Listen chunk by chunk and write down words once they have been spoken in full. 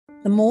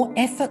The more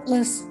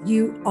effortless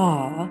you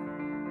are,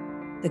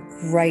 the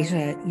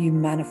greater you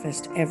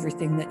manifest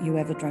everything that you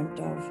ever dreamt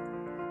of.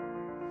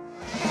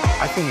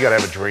 I think you gotta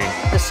have a dream.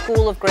 The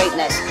School of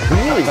Greatness.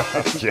 Really?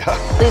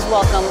 Yeah. Please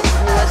welcome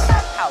Lewis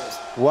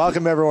Howes.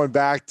 Welcome everyone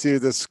back to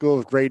the School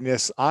of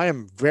Greatness. I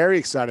am very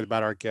excited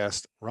about our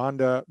guest.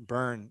 Rhonda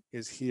Byrne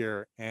is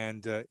here,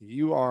 and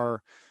you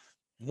are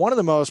one of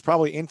the most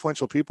probably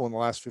influential people in the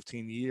last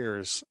 15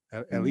 years,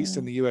 at least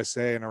in the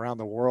USA and around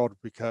the world,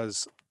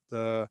 because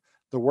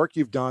the work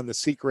you've done, The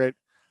Secret,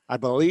 I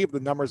believe the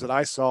numbers that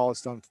I saw,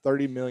 it's done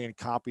 30 million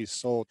copies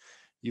sold.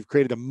 You've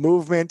created a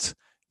movement.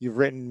 You've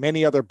written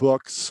many other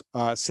books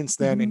since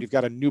then, and you've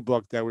got a new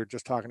book that we were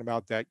just talking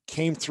about that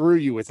came through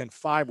you within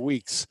 5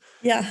 weeks.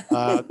 Yeah.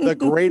 The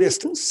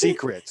Greatest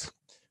Secret,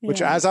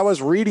 which as I was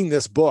reading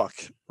this book,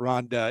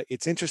 Rhonda,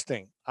 it's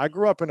interesting. I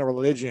grew up in a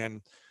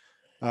religion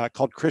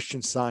called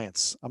Christian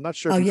Science. I'm not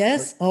sure. Oh,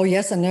 yes. Oh,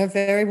 yes. I know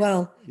very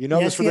well. You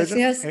know this religion?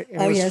 Yes.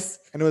 Yes.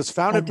 And it was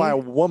founded by a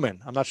woman.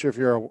 I'm not sure if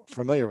you're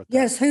familiar with that.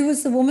 Yes. Who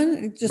was the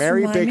woman? Just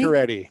Mary Baker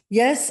Eddy.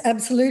 Yes,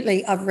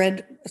 absolutely. I've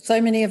read so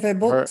many of her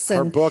books.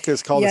 Her book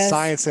is called The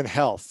Science in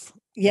Health.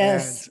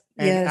 Yes.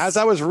 And as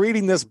I was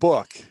reading this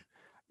book,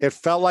 it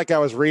felt like I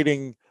was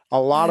reading a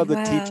lot of the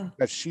teachings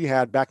that she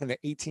had back in the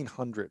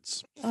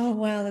 1800s. Oh,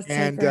 wow. That's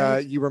and so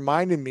great. You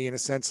reminded me in a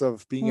sense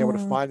of being able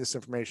to find this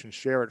information,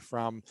 share it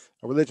from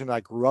a religion that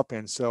I grew up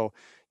in. So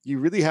you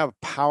really have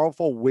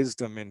powerful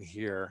wisdom in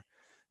here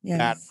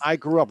that I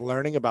grew up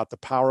learning about the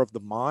power of the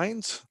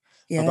mind,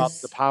 about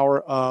the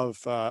power of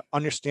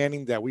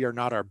understanding that we are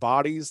not our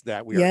bodies,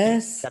 that we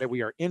are, that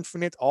we are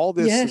infinite. All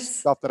this is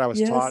stuff that I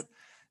was taught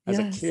as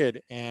a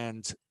kid.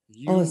 And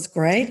it's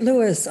great,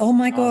 Lewis. Oh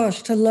my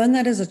gosh, to learn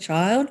that as a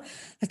child,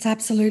 that's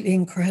absolutely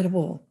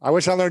incredible. I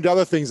wish I learned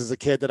other things as a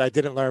kid that I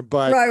didn't learn,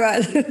 but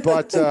right.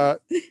 But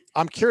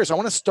I'm curious. I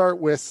want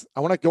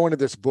to go into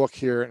this book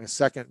here in a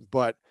second,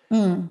 but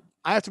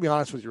I have to be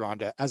honest with you,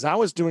 Rhonda. As I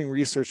was doing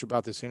research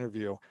about this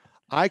interview,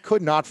 I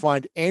could not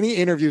find any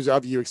interviews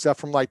of you except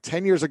from like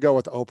 10 years ago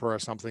with Oprah or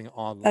something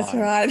online. That's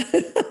right.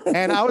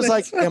 And I was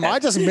like, am I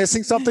just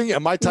missing something?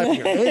 Am I typing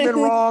your name in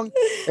wrong?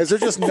 Is there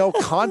just no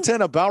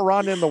content about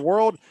Rhonda in the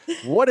world?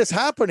 What is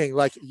happening?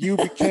 Like, you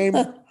became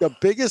the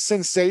biggest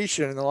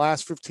sensation in the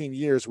last 15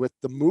 years with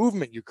the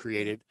movement you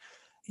created.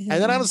 And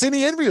then I don't see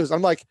any interviews.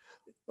 I'm like,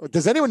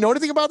 does anyone know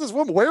anything about this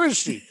woman? Where is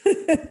she?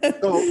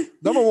 So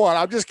number one,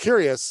 I'm just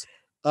curious.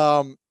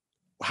 How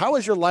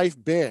has your life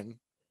been?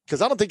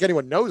 Because I don't think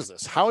anyone knows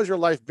this. How has your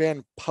life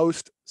been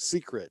post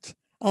Secret?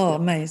 Oh,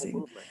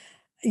 amazing.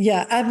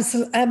 Yeah,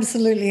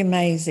 absolutely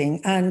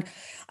amazing. And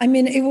I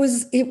mean, it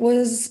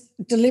was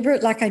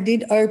deliberate. Like, I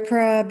did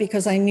Oprah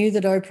because I knew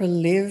that Oprah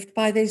lived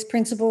by these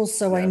principles.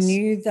 So I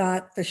knew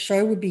that the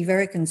show would be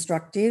very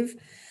constructive.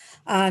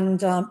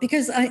 And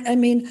because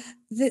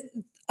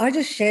I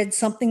just shared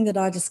something that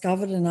I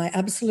discovered and I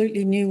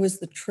absolutely knew was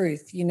the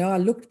truth. You know, I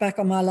looked back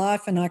on my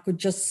life and I could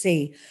just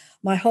see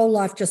my whole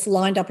life just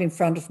lined up in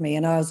front of me.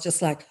 And I was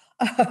just like,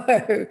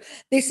 oh,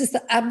 this is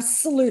the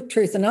absolute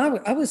truth. And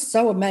I was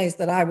so amazed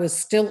that I was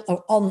still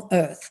on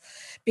earth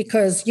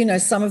because, you know,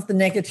 some of the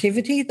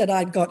negativity that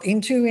I'd got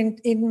into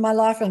in my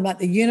life, and that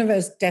the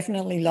universe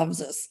definitely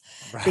loves us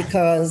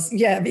because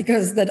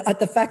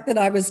the fact that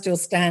I was still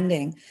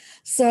standing.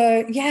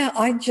 So, yeah,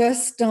 I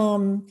just,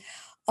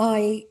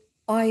 I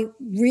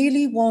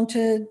really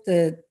wanted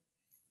the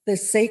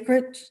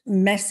secret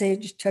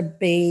message to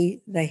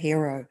be the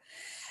hero.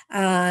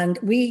 And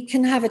we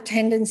can have a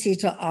tendency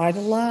to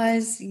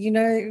idolize, you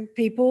know,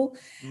 people.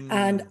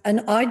 And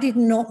I did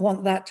not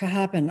want that to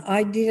happen.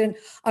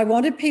 I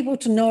wanted people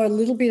to know a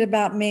little bit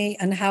about me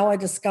and how I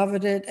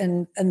discovered it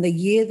and the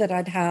year that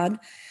I'd had.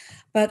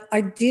 But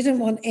I didn't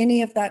want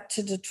any of that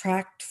to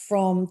detract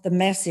from the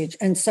message.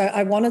 And so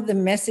I wanted the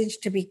message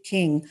to be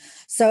king.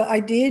 So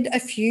I did a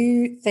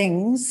few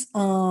things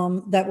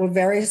that were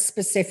very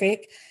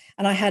specific.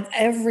 And I had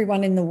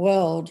everyone in the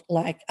world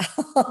like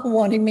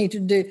wanting me to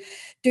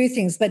do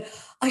things. But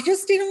I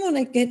just didn't want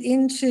to get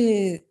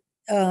into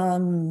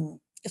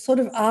sort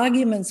of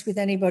arguments with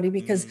anybody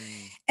because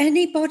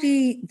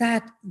anybody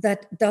that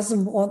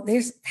doesn't want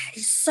this, that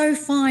is so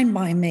fine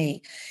by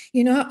me.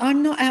 You know,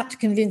 I'm not out to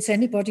convince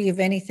anybody of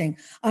anything.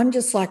 I'm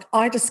just like,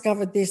 I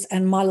discovered this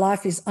and my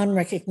life is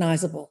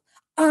unrecognizable.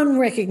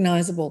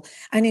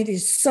 And it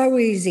is so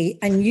easy,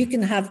 and you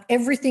can have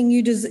everything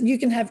you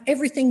can have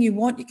everything you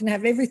want, you can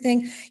have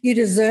everything, you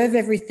deserve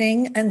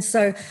everything. And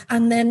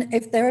then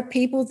if there are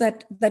people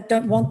that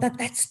don't want that,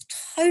 that's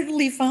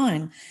totally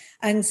fine.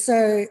 And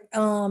so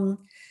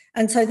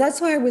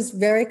that's why I was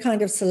very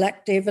kind of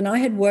selective. And I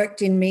had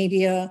worked in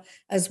media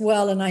as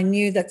well. And I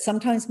knew that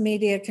sometimes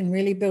media can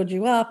really build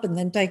you up and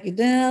then take you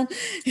down.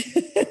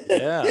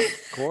 Yeah,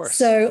 of course.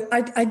 So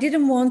I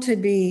didn't want to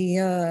be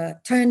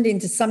turned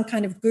into some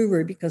kind of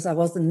guru because I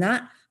wasn't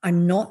that.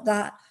 I'm not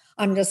that.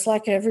 I'm just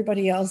like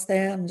everybody else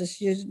there. I'm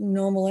just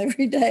normal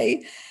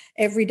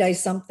everyday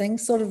something,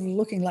 sort of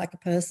looking like a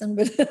person,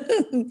 but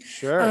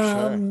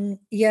Sure.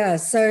 yeah.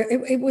 So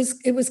it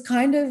was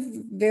kind of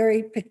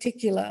very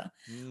particular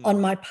Mm, on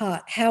my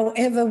part.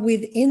 However,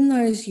 within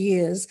those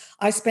years,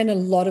 I spent a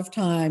lot of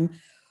time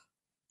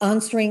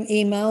answering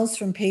emails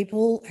from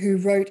people who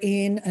wrote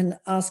in and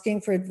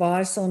asking for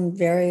advice on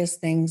various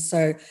things.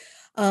 So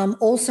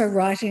also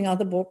writing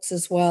other books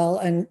as well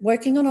and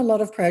working on a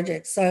lot of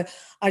projects. So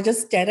I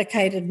just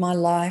dedicated my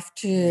life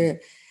to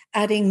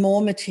adding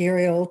more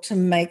material to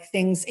make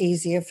things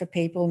easier for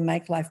people,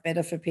 make life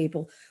better for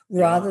people,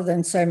 rather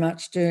than so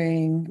much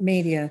doing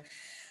media.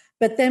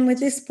 But then with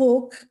this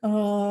book,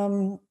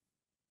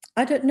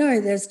 I don't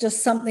know, there's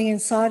just something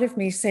inside of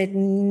me said,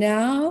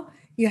 now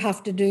you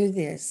have to do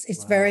this.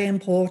 It's very wow.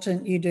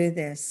 important you do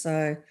this.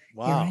 So here I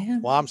Wow.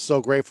 am. Well, I'm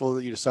so grateful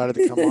that you decided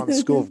to come on the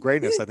School of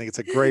Greatness. I think it's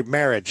a great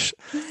marriage.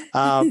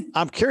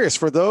 I'm curious,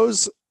 for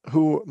those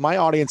who, my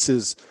audience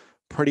is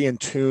pretty in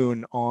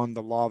tune on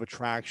the law of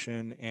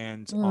attraction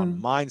and on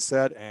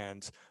mindset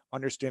and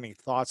understanding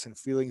thoughts and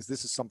feelings.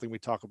 This is something we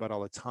talk about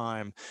all the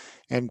time.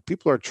 And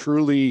people are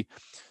truly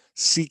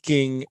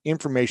seeking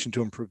information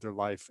to improve their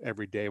life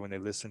every day when they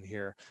listen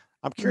here.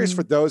 I'm curious,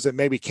 for those that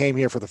maybe came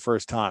here for the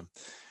first time,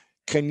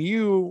 can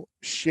you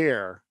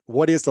share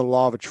what is the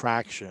law of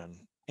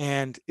attraction?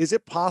 And is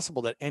it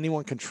possible that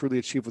anyone can truly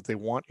achieve what they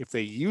want if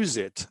they use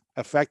it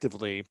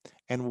effectively?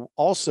 And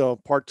also,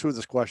 part two of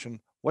this question,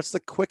 what's the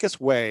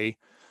quickest way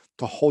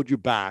to hold you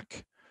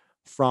back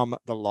from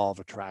the law of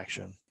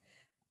attraction?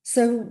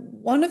 So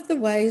one of the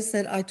ways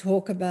that I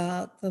talk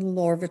about the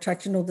law of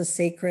attraction or the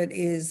secret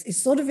is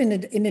sort of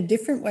in a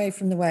different way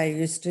from the way I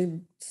used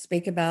to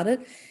speak about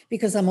it,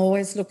 because I'm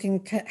always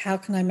looking how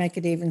can I make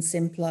it even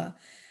simpler.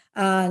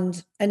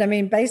 And I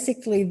mean,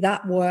 basically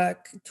that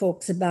work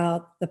talks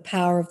about the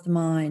power of the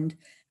mind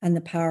and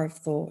the power of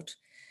thought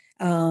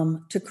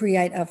to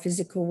create our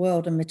physical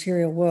world and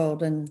material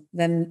world. And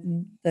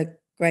then the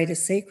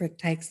greatest secret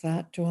takes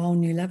that to a whole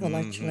new level,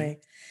 actually.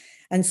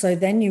 And so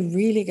then you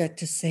really get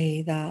to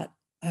see that,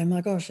 oh my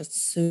gosh, it's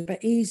super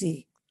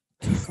easy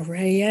to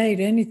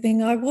create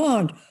anything I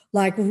want.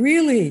 Like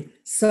really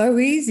so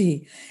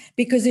easy.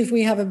 Because if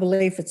we have a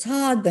belief it's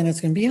hard, then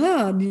it's going to be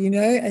hard, you know?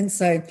 And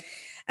so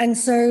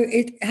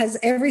it has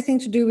everything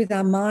to do with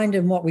our mind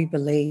and what we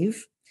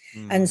believe.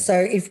 And so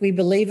if we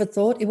believe a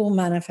thought, it will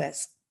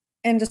manifest.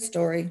 End of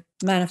story.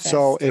 So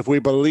Manifest. if we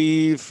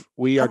believe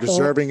we A are thought.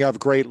 deserving of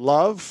great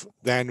love,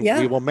 then we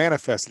Yeah, will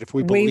manifest it. If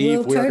we we will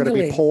believe we are going to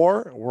be totally.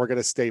 poor, we're going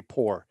to stay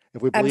poor.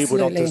 If we believe we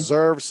don't Absolutely.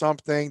 deserve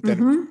something,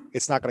 then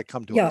it's not going to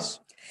come to Yeah. us.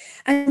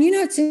 And you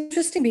know, it's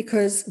interesting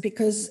because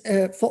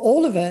for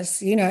all of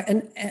us, you know,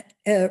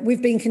 and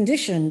we've been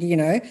conditioned. You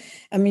know,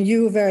 I mean,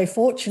 you were very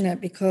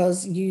fortunate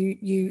because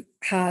you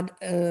had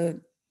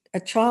a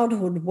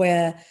childhood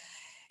where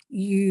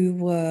you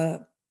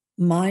were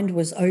mind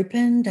was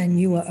opened and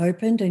you were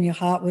opened and your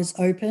heart was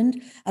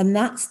opened, and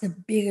that's the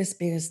biggest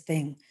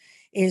thing,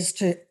 is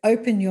to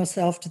open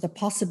yourself to the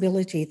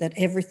possibility that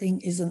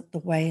everything isn't the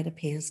way it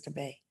appears to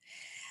be.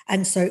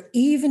 And so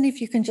even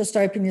if you can just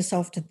open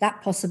yourself to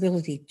that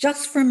possibility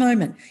just for a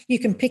moment, you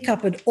can pick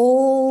up it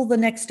all the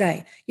next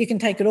day. You can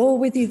take it all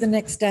with you the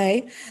next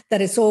day,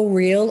 that it's all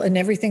real and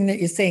everything that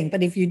you're seeing.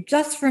 But if you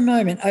just for a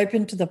moment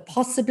open to the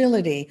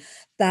possibility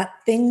that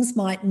things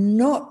might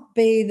not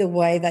be the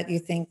way that you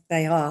think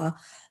they are,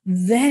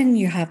 then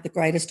you have the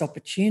greatest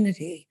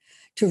opportunity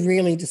to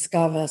really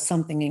discover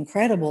something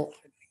incredible,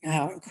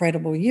 how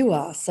incredible you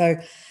are.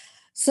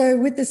 So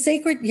with The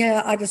Secret,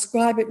 yeah, I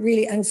describe it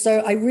really. And so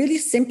I really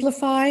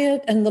simplify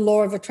it and the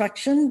law of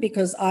attraction,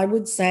 because I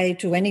would say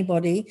to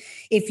anybody,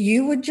 if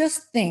you would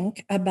just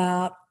think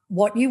about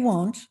what you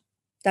want,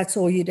 that's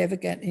all you'd ever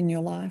get in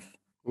your life.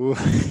 Ooh,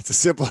 it's as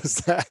simple as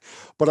that.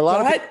 But a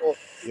lot of Right? people,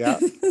 yeah,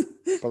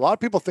 but a lot of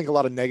people think a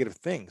lot of negative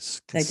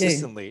things They do.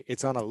 consistently.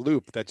 It's on a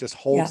loop that just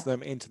holds Yeah.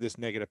 them into this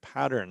negative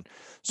pattern.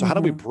 So how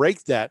do we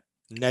break that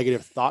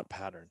negative thought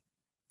pattern?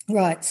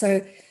 Right.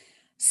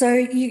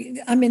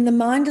 I mean, the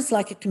mind is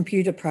like a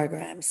computer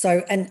program.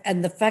 So,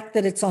 and the fact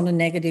that it's on a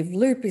negative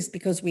loop is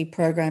because we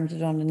programmed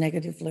it on a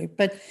negative loop.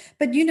 But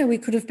you know, we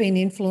could have been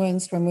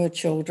influenced when we were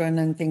children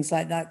and things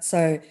like that.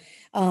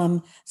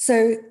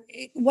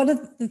 One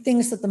of the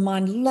things that the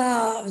mind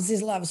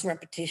loves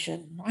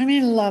repetition. I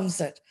mean,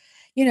 loves it.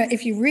 You know,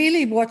 if you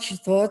really watch your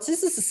thoughts,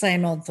 this is the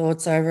same old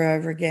thoughts over and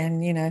over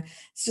again. You know,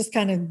 it's just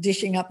kind of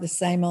dishing up the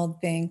same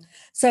old thing.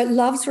 So it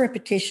loves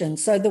repetition.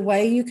 So the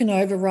way you can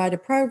override a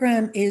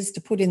program is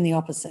to put in the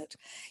opposite,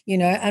 you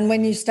know, and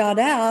when you start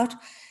out,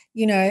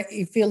 you know,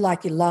 you feel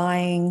like you're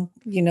lying,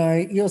 you know,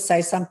 you'll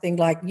say something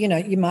like, you know,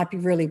 you might be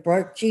really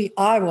broke. Gee,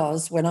 I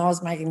was when I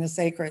was making The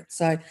Secret.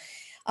 So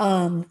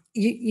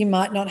You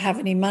might not have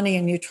any money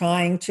and you're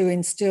trying to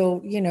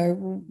instill,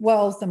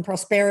 wealth and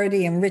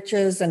prosperity and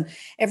riches. And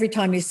every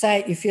time you say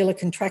it, you feel a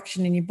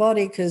contraction in your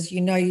body because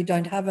you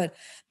don't have it.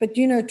 But,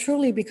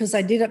 truly, because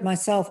I did it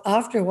myself,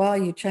 after a while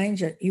you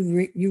change it.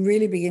 You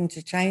really begin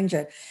to change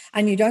it.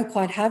 And you don't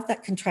quite have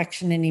that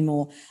contraction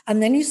anymore.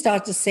 And then you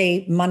start to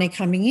see money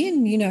coming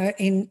in,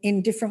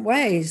 in different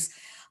ways.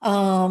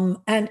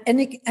 Or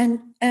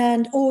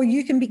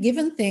you can be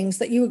given things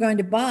that you were going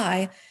to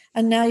buy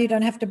and now you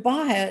don't have to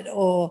buy it.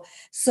 Or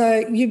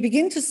so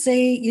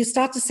you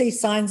start to see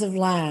signs of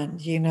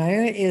land,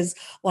 is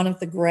one of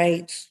the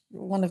great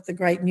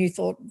new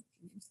thought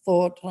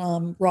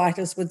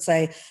writers would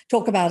say,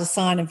 talk about a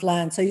sign of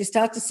land. So you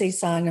start to see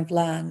sign of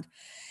land.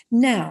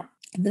 Now,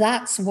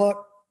 that's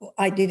what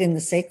I did in The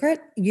Secret.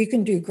 You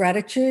can do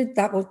gratitude.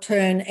 That will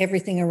turn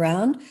everything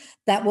around.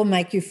 That will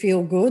make you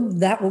feel good.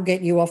 That will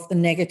get you off the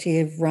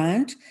negative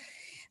rant.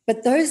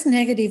 But those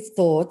negative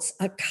thoughts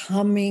are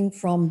coming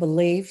from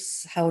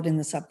beliefs held in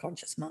the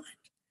subconscious mind,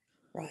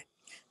 right?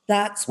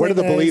 That's where do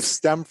the beliefs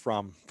stem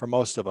from for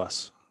most of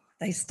us?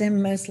 They stem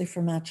mostly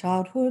from our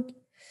childhood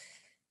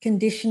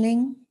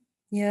conditioning.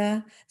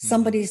 Yeah.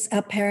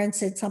 Our parents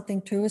said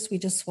something to us. We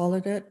just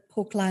swallowed it,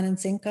 hook, line, and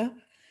sinker.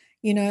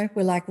 We're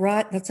like,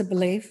 right, that's a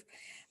belief.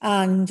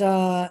 And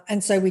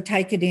so we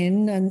take it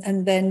in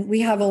and then we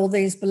have all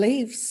these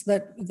beliefs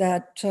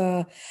that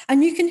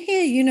and you can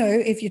hear,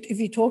 if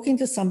you're talking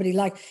to somebody,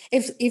 like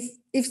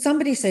if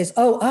somebody says,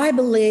 oh, I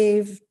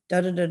believe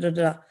da da da da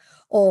da,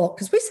 or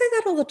because we say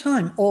that all the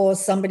time, or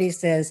somebody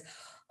says,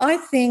 I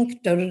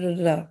think da da da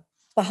da,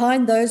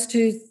 behind those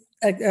two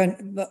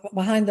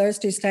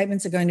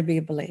statements are going to be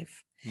a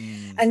belief.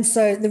 And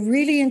so the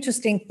really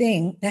interesting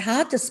thing, they're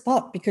hard to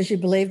spot because you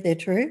believe they're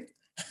true.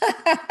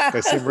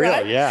 They seem real.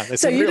 Right? Yeah.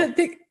 So you don't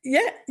think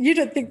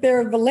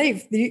they're a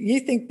belief. You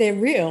think they're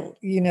real,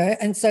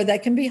 and so they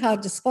can be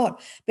hard to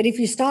spot. But if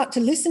you start to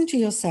listen to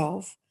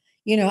yourself,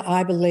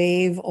 I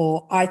believe,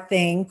 or I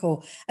think,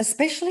 or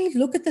especially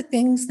look at the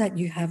things that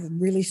you have a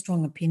really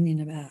strong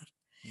opinion about,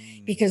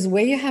 because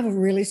where you have a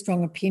really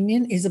strong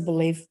opinion is a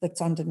belief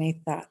that's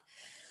underneath that.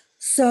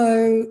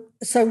 So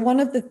one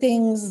of the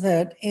things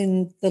that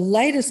in the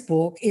latest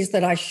book is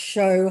that I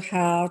show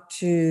how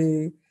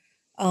to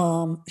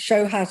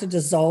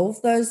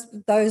dissolve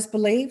those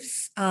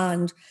beliefs,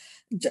 and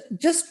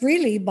just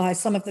really by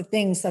some of the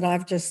things that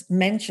I've just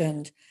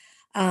mentioned,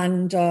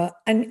 and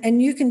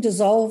you can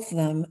dissolve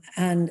them,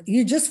 and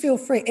you just feel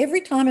free.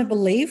 Every time a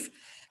belief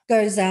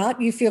goes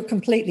out, you feel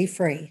completely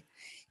free.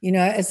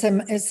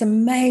 It's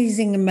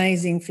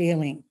amazing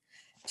feeling.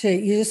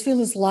 You just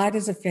feel as light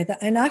as a feather,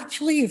 and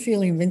actually you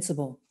feel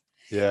invincible.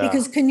 Yeah.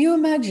 Because can you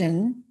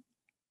imagine,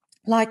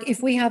 like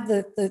if we have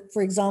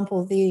for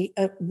example, the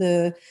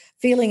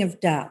feeling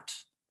of doubt,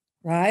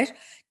 right?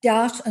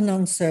 Doubt and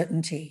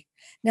uncertainty.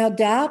 Now,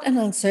 doubt and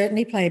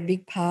uncertainty play a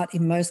big part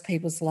in most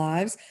people's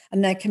lives,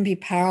 and they can be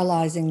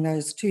paralyzing,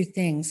 those two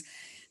things.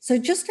 So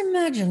just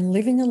imagine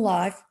living a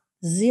life,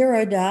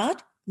 zero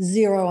doubt,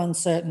 zero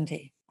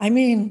uncertainty. I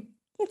mean,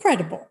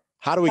 incredible.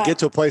 How do we get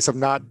to a place of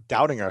not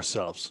doubting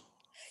ourselves?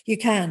 You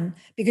can,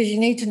 because you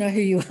need to know who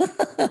you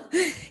are.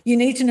 You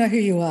need to know who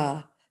you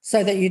are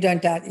so that you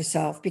don't doubt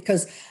yourself,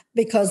 because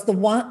the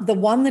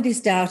one that is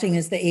doubting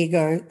is the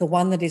ego, the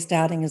one that is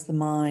doubting is the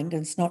mind,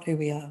 and it's not who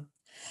we are.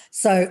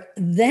 So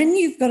then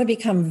you've got to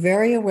become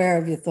very aware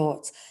of your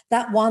thoughts.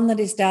 That one that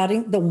is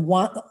doubting,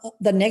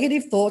 the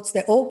negative thoughts,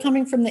 they're all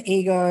coming from the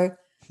ego,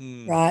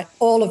 right?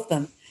 All of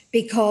them,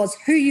 because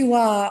who you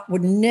are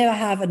would never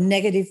have a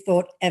negative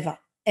thought ever.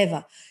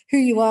 Who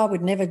you are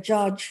would never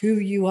judge. Who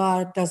you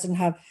are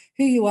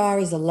who you are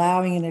is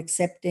allowing and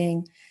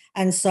accepting.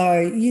 And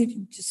so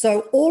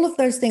all of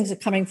those things are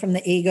coming from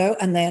the ego,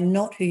 and they are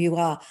not who you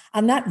are.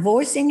 And that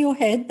voice in your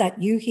head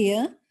that you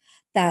hear,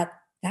 that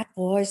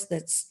voice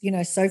that's,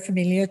 so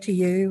familiar to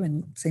you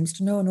and seems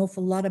to know an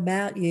awful lot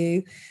about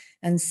you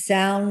and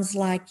sounds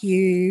like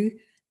you,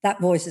 that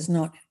voice is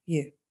not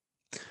you.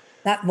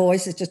 That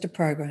voice is just a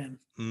program.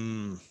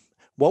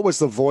 What was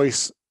the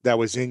voice that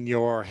was in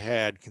your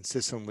head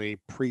consistently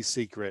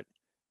pre-Secret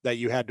that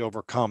you had to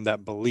overcome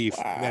that belief?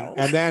 Wow.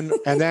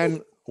 And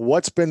then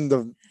what's been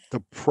the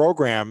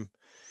program?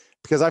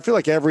 Because I feel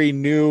like every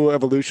new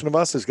evolution of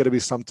us is going to be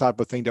some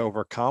type of thing to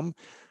overcome.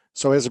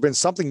 So has there been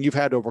something you've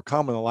had to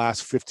overcome in the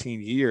last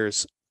 15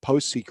 years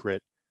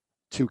post-Secret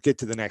to get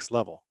to the next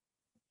level?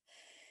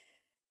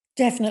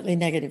 Definitely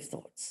negative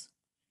thoughts.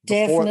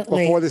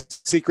 Definitely. Before the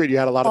Secret, you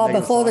had a lot of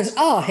negative thoughts?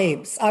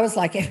 Heaps. I was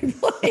like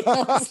everybody.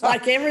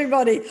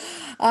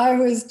 I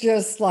was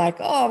just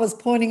like, I was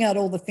pointing out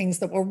all the things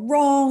that were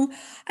wrong.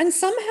 And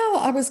somehow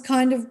I was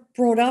kind of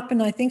brought up,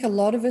 and I think a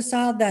lot of us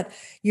are, that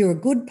you're a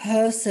good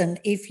person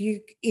if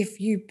you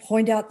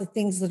point out the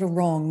things that are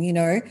wrong,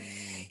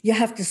 You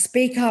have to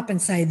speak up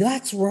and say,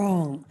 that's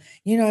wrong.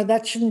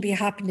 That shouldn't be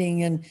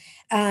happening.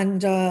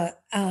 And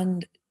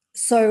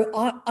so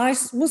I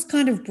was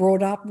kind of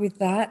brought up with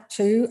that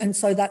too. And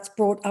so that's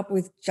brought up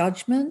with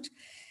judgment.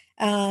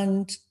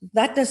 And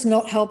that does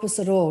not help us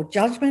at all.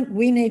 Judgment,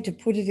 we need to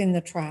put it in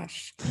the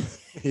trash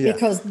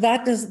because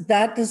that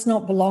does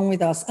not belong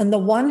with us. And the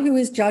one who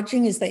is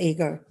judging is the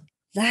ego.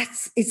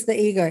 It's the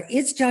ego.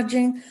 It's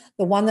judging.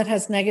 The one that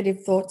has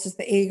negative thoughts is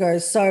the ego.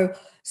 So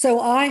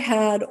I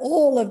had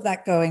all of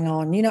that going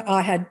on.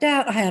 I had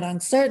doubt, I had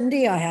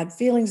uncertainty, I had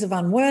feelings of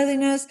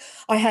unworthiness,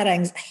 I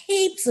had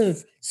heaps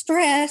of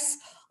stress.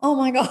 Oh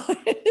my God,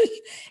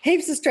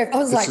 heaps of stress. I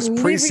was this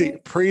is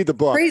pre the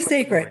book.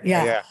 Pre-secret,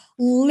 yeah.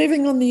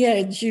 Living on the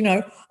edge,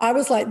 I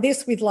was like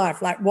this with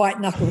life, like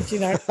white knuckles,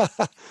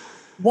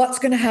 what's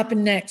going to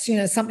happen next?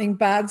 Something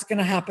bad's going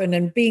to happen,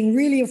 and being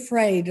really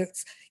afraid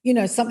it's,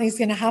 something's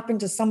going to happen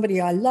to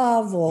somebody I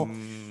love, or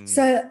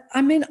so.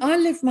 I mean, I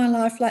live my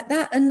life like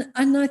that, and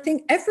I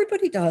think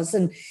everybody does,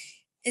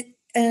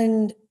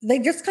 and they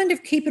just kind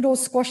of keep it all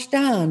squashed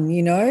down,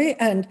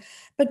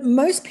 but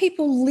most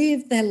people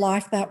live their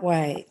life that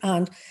way.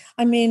 And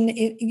I mean,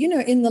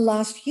 in the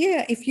last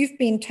year, if you've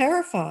been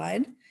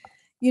terrified,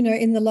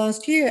 in the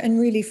last year and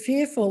really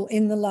fearful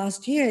in the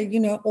last year,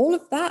 all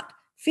of that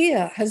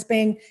fear has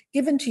been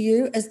given to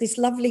you as this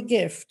lovely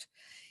gift,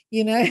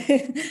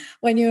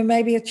 when you were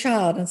maybe a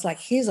child. And it's like,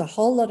 here's a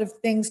whole lot of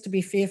things to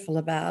be fearful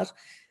about.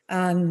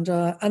 And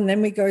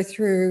then we go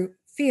through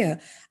fear.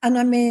 And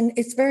I mean,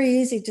 it's very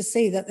easy to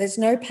see that there's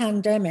no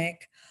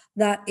pandemic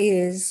that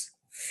is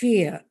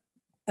fear,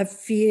 a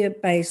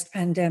fear-based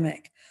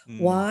pandemic.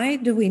 Why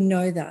do we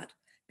know that?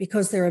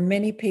 Because there are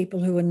many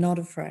people who are not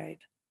afraid.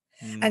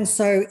 And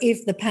so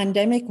if the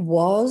pandemic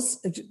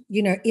was,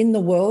 in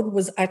the world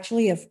was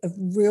actually a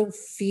real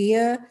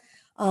fear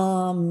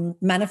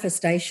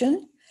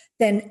manifestation,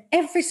 then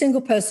every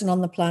single person on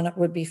the planet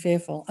would be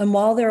fearful. And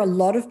while there are a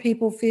lot of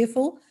people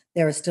fearful,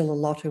 there are still a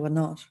lot who are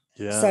not.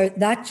 Yeah. So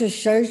that just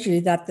shows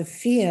you that the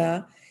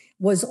fear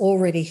was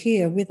already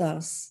here with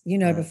us,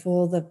 right,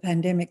 before the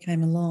pandemic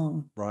came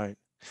along. Right.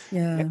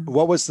 Yeah. And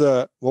what was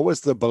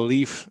the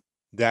belief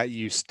that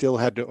you still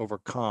had to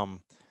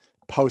overcome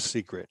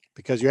post-secret?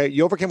 Because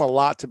you overcame a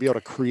lot to be able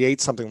to create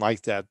something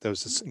like that. There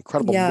was this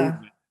incredible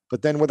movement.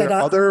 But then were there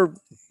other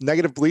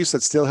negative beliefs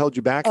that still held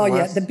you back? Oh,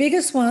 yeah. The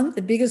biggest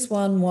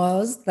one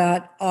was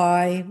that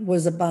I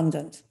was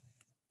abundant.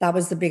 That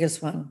was the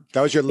biggest one.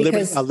 That was your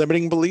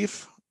limiting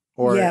belief?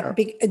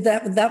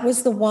 That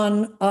was the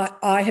one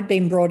I had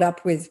been brought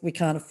up with. We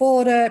can't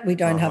afford it. We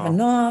don't have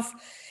enough,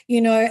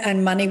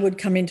 and money would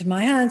come into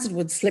my hands. It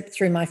would slip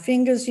through my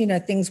fingers.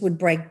 Things would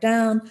break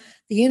down.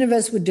 The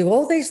universe would do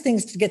all these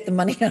things to get the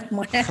money out of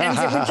my hands.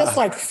 It would just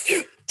like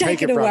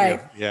take it away.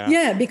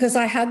 Yeah, because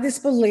I had this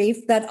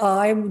belief that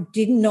I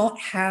did not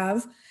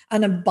have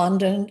an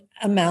abundant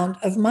amount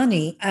of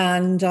money,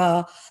 and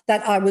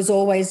that I was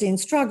always in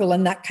struggle.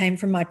 And that came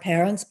from my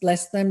parents,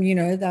 bless them,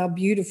 they're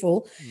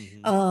beautiful.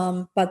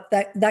 But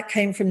that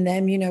came from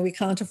them, we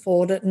can't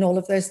afford it and all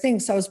of those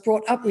things. So I was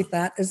brought up with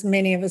that, as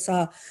many of us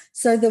are.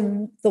 So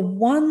the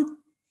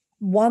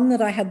one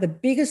that I had the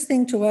biggest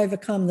thing to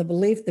overcome,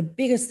 the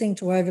biggest thing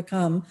to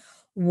overcome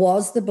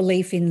was the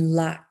belief in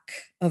lack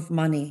of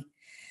money.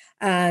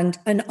 And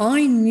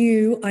I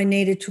knew I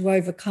needed to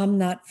overcome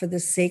that for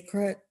the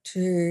secret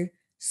to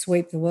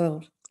sweep the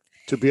world.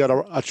 To be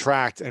able to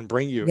attract and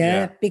bring you.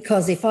 Yeah,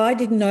 because if I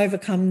didn't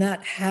overcome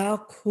that,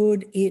 how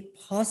could it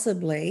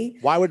possibly?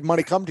 Why would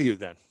money come to you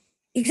then?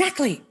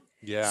 Exactly.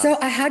 Yeah. So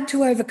I had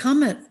to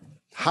overcome it.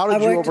 How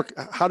did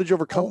you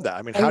overcome that?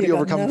 I mean, how do you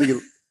overcome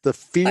the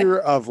fear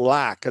of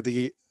lack, of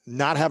the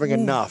not having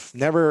enough,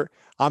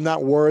 I'm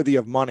not worthy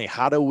of money?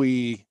 How do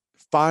we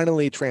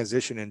finally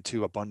transition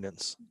into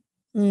abundance?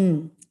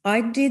 I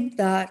did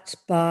that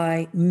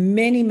by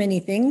many, many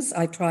things.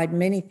 I tried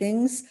many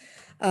things,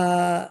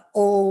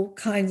 all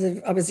kinds of,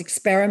 I was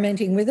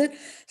experimenting with it.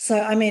 So,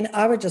 I mean,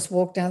 I would just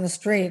walk down the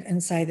street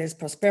and say, there's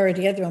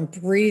prosperity. I'm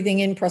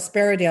breathing in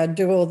prosperity. I'd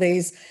do all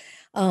these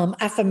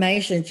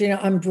affirmations,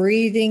 I'm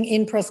breathing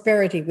in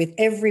prosperity with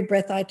every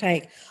breath I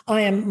take.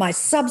 My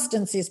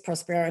substance is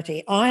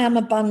prosperity. I am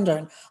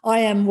abundant. I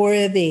am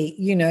worthy,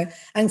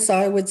 And so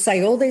I would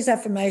say all these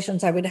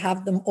affirmations. I would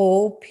have them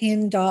all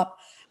pinned up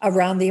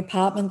around the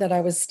apartment that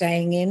I was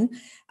staying in,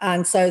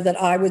 and so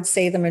that I would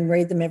see them and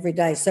read them every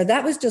day. So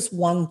that was just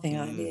one thing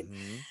I did.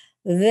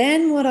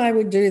 Then what I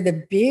would do,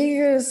 the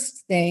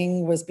biggest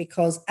thing was,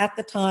 because at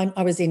the time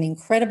I was in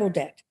incredible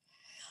debt.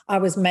 I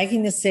was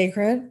making The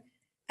Secret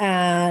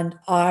and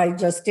I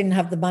just didn't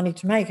have the money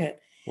to make it.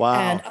 Wow.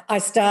 And I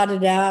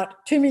started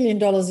out $2 million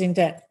in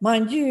debt,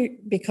 mind you,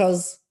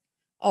 because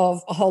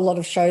of a whole lot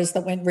of shows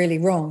that went really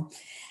wrong.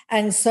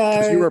 And so,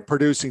 because you were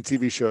producing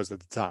TV shows at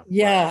the time.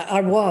 Yeah, right?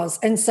 I was.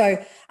 And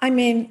so, I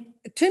mean,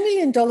 $2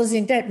 million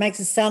in debt makes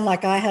it sound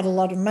like I had a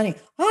lot of money.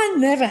 I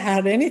never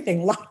had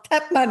anything like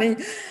that money.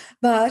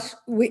 But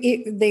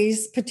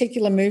these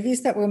particular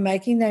movies that we're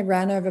making, they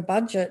ran over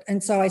budget.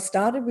 And so I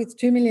started with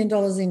 $2 million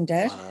in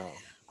debt. Wow.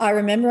 I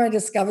remember I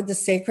discovered The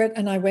Secret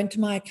and I went to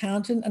my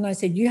accountant and I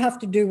said, you have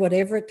to do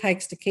whatever it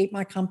takes to keep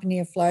my company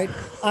afloat.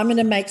 I'm going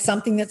to make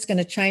something that's going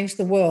to change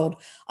the world.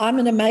 I'm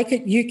going to make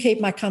it. You keep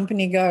my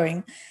company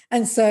going.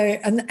 And so,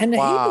 and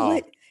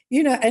wow.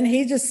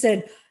 He just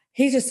said,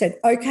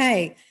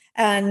 okay.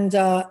 And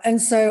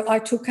so I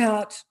took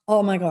out,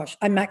 oh my gosh,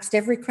 I maxed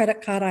every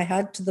credit card I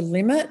had to the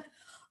limit.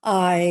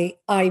 I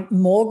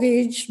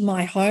mortgaged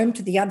my home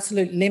to the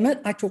absolute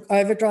limit. I took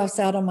overdrafts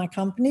out on my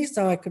company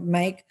so I could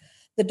make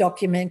the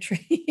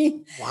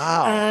documentary.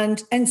 Wow.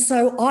 And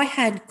so I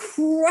had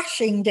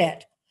crushing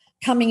debt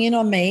coming in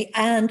on me,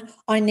 and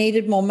I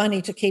needed more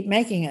money to keep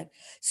making it.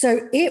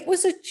 So it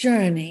was a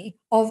journey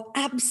of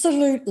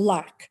absolute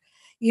luck,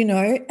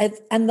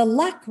 and the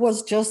luck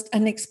was just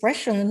an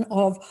expression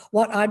of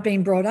what I'd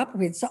been brought up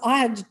with. So I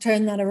had to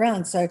turn that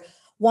around. So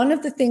one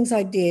of the things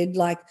I did,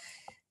 like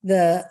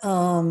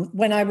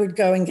when I would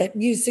go and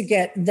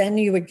then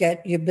you would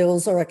get your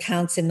bills or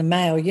accounts in the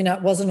mail,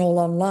 it wasn't all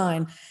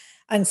online.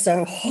 And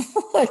so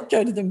I'd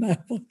go to the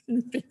mailbox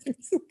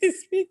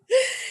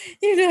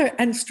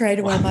and straight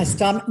away my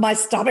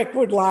stomach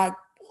would like,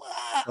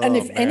 and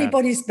if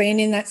anybody's been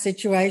in that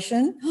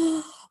situation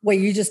where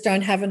you just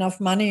don't have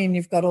enough money and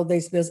you've got all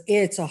these bills,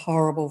 it's a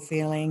horrible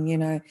feeling,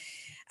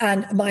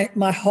 and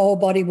my whole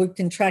body would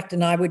contract,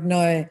 and I would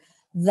know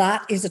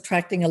that is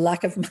attracting a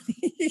lack of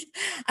money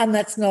and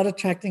that's not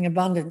attracting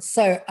abundance.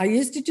 So I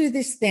used to do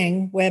this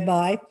thing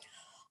whereby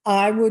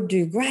I would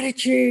do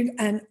gratitude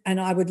and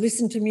I would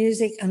listen to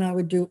music, and I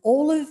would do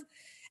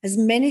as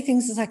many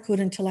things as I could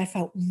until I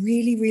felt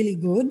really, really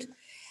good.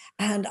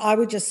 And I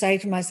would just say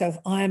to myself,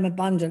 I am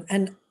abundant,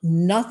 and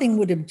nothing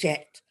would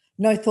object.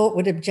 No thought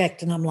would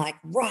object. And I'm like,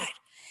 right,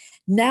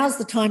 now's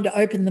the time to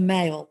open the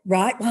mail,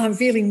 right? Well, I'm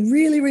feeling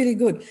really, really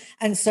good.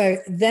 And so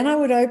then I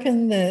would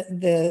open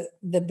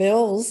the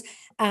bills,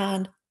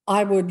 and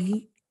I would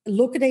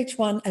look at each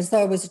one as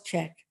though it was a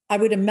check. I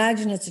would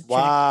imagine it's a check,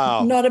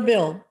 not a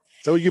bill.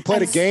 So you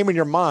played a game in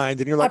your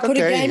mind, and you're like, I put a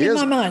game in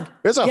my mind.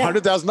 Here's a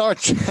 $100,000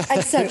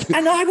 check.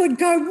 And I would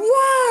go,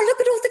 wow, look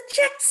at all the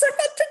checks I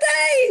got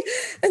today.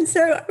 And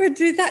so I would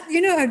do that,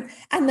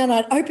 and then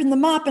I'd open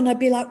them up and I'd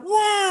be like,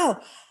 wow,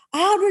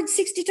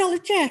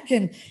 $160 check,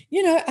 and,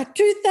 a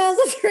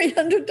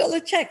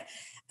 $2,300 check.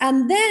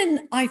 And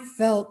then I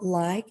felt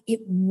like it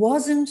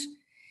wasn't,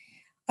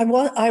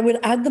 I would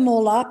add them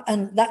all up,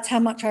 and that's how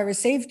much I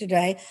received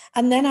today.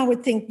 And then I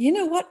would think, you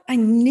know what? I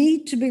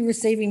need to be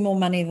receiving more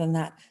money than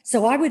that.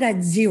 So I would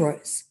add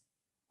zeros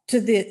to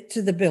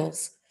the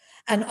bills.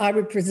 And I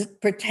would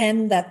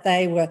pretend that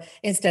they were,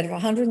 instead of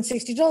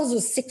 $160, it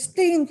was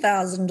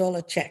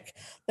 $16,000 check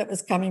that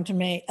was coming to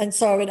me. And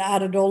so I would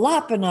add it all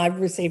up, and I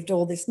received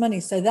all this money.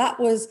 So that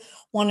was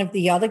one of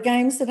the other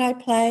games that I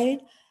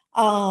played.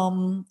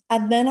 And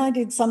then I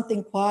did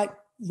something quite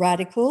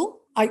radical.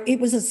 It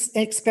was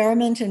an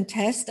experiment and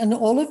test, and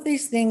all of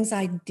these things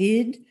I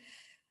did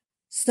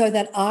so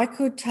that I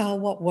could tell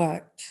what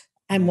worked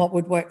and what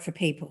would work for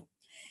people.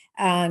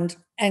 And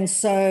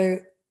so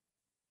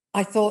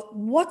I thought,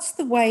 what's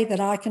the way that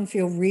I can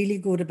feel really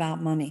good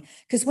about money?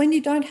 Because when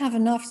you don't have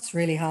enough, it's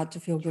really hard to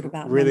feel good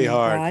about money. Really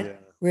hard, right? Yeah.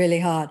 Really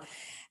hard.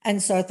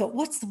 And so I thought,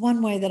 what's the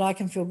one way that I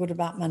can feel good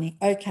about money?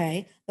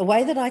 Okay, the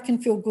way that I can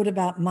feel good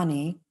about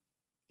money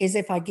is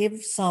if I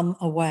give some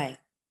away.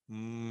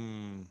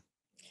 And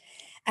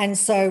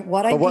so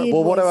what I did.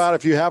 Well, what about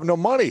if you have no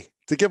money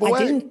to give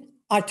away?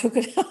 I took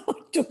it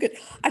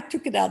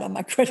out on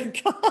my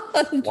credit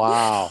card.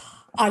 Wow.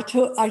 I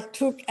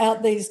took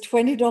out these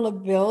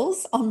 $20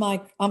 bills on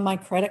my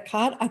credit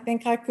card. I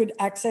think I could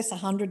access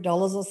 $100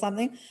 or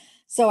something.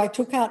 So I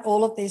took out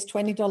all of these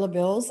 $20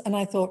 bills, and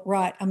I thought,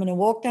 right, I'm going to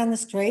walk down the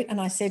street,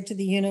 and I said to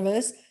the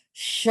universe,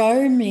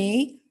 show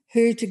me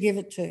who to give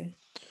it to.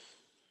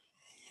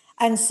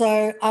 And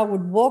so I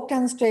would walk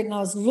down the street, and I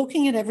was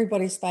looking at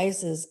everybody's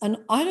faces. And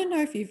I don't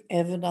know if you've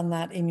ever done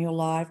that in your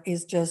life,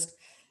 is just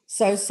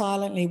so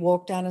silently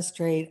walk down a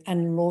street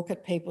and look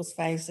at people's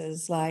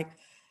faces, like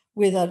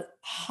with a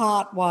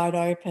heart wide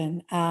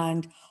open.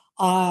 And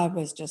I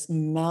was just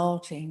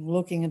melting,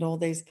 looking at all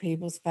these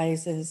people's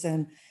faces.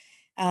 And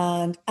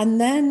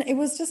then it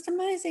was just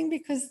amazing,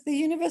 because the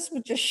universe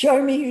would just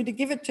show me who to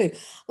give it to.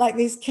 Like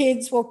these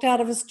kids walked out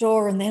of a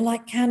store, and they're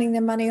like counting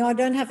their money. Oh, I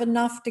don't have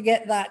enough to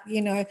get that,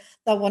 they're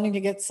wanting to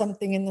get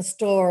something in the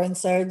store. And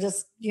so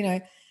just,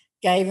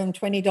 gave them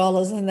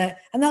 $20, and they're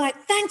like,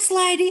 thanks,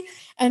 lady,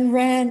 and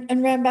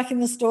ran back in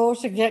the store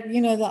to get,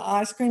 the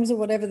ice creams or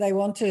whatever they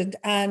wanted.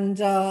 And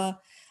it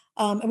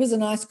was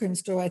an ice cream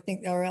store, I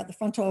think they were out the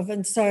front of.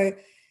 And so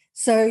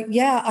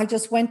yeah, I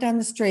just went down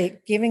the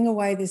street giving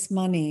away this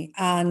money.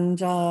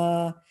 And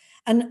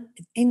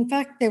in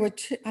fact, there were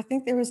two, I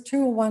think there was two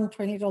or one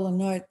 $20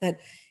 note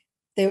that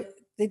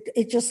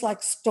it just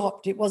like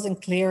stopped. It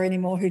wasn't clear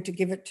anymore who to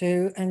give it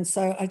to. And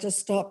so I just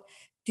stopped.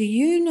 Do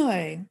you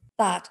know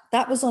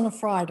that was on a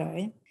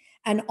Friday,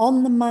 and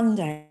on the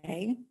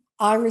Monday,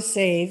 I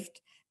received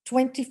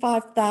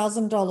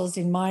 $25,000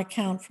 in my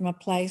account from a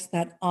place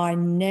that I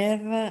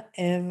never,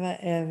 ever,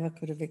 ever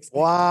could have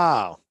expected.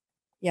 Wow.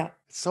 Yeah.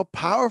 It's so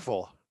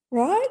powerful.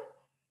 Right?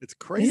 It's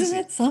crazy. Isn't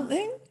it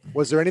something?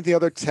 Was there any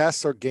other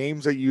tests or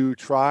games that you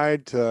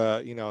tried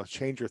to,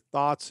 change your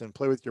thoughts and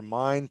play with your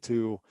mind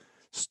to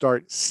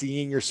start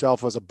seeing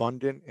yourself as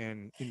abundant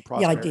and in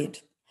prosperity? Yeah, I did.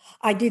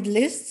 I did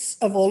lists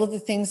of all of the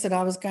things that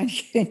I was going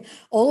to,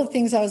 all of the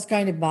things I was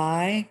going to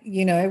buy,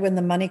 when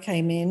the money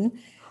came in.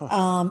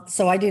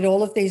 So I did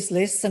all of these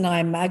lists and I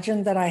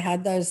imagined that I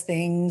had those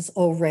things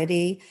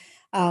already.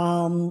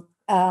 And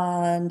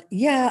I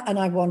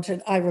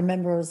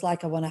remember it was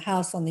like, I want a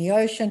house on the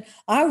ocean.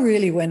 I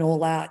really went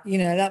all out,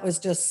 that was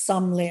just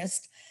some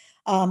list.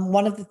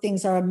 One of the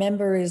things I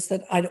remember is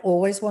that I'd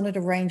always wanted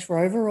a Range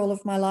Rover all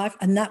of my life.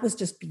 And that was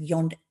just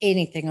beyond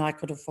anything I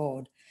could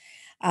afford.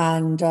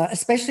 And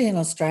especially in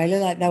Australia,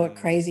 like they were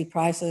crazy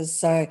prices.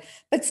 So,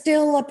 but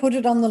still, I put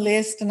it on the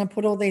list and I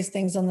put all these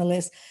things on the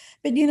list.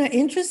 But,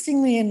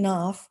 interestingly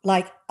enough,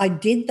 like I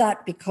did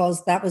that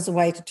because that was a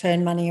way to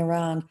turn money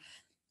around.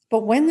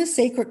 But when The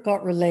Secret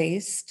got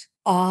released,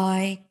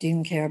 I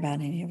didn't care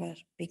about any of it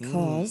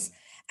because,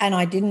 and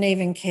I didn't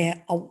even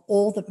care.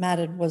 All that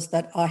mattered was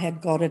that I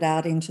had got it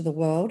out into the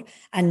world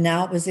and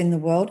now it was in the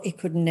world. It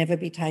could never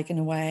be taken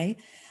away.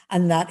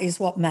 And that is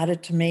what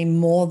mattered to me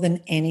more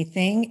than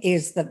anything,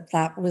 is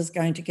that was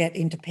going to get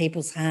into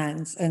people's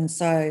hands. And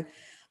so,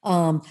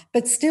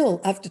 but still,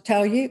 I have to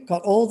tell you,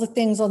 got all the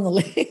things on the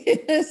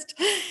list.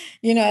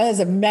 There's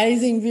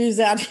amazing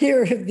views out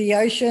here of the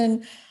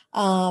ocean.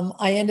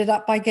 I ended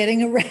up by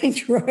getting a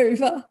Range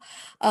Rover.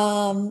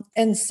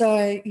 And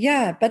so,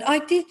 yeah, but I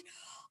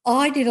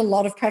did a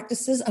lot of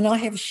practices and I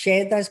have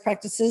shared those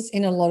practices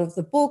in a lot of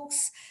the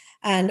books.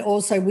 And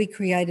also we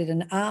created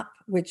an app,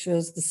 which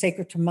was The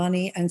Secret to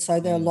Money. And so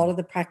there are a lot of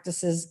the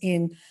practices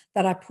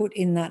that I put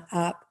in that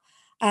app.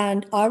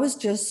 And I was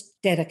just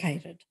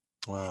dedicated.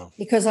 Wow.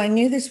 Because I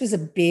knew this was a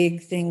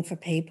big thing for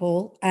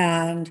people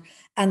and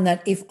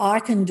that if I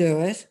can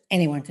do it,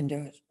 anyone can do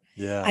it.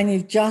 Yeah.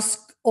 And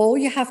all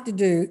you have to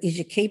do is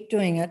you keep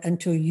doing it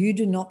until you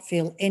do not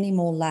feel any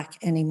more lack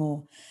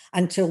anymore,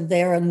 until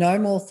there are no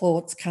more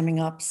thoughts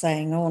coming up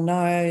saying, oh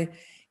no,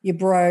 you're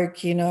broke,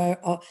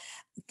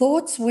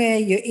 thoughts where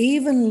you're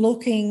even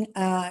looking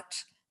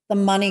at the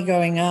money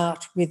going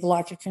out with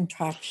like a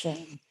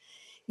contraction.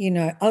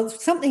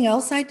 Something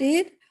else I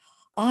did,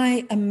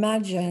 I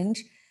imagined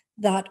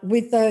that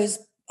with those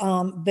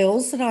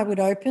bills that I would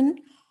open,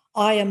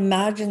 I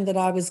imagined that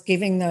I was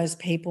giving those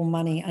people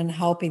money and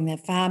helping their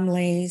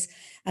families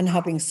and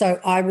helping. So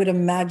I would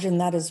imagine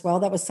that as well.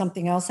 That was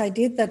something else I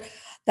did,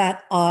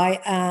 that I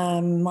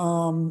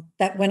am,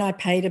 that when I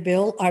paid a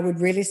bill, I would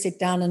really sit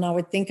down and I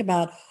would think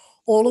about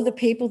all of the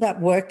people that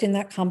worked in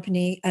that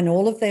company and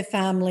all of their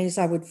families.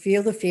 I would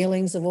feel the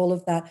feelings of all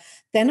of that.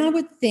 Then I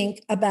would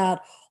think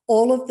about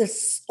all of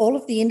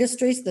the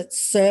industries that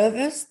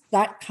service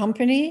that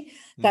company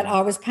that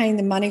I was paying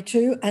the money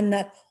to, and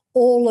that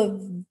all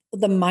of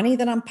the money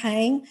that I'm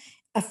paying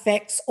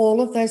affects all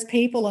of those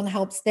people and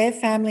helps their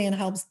family and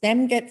helps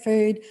them get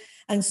food.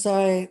 And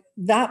so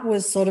that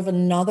was sort of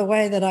another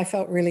way that I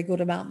felt really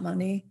good about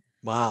money.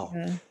 Wow.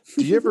 Yeah.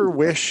 Do you ever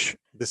wish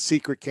The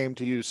Secret came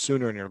to you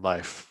sooner in your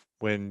life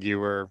when you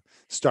were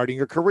starting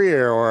your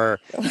career or,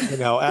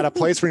 at a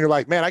place where you're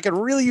like, man, I could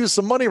really use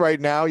some money right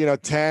now,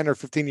 10 or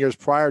 15 years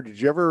prior? Did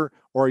you ever,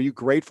 or are you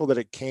grateful that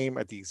it came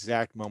at the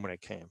exact moment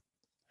it came?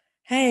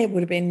 Hey, it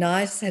would have been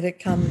nice had it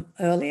come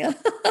earlier.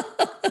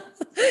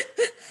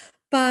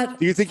 But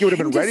Do you think you would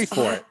have been ready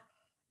for it?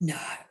 No.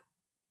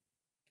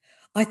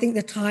 I think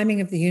the timing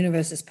of the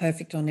universe is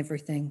perfect on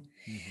everything.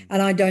 Mm-hmm.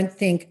 And I don't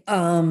think,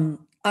 I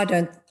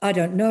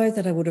don't know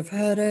that I would have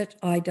heard it.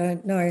 I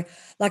don't know.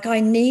 Like I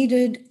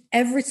needed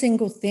every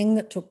single thing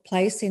that took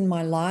place in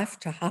my life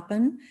to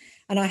happen.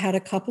 And I had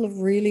a couple of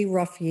really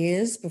rough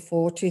years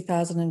before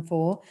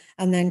 2004.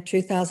 And then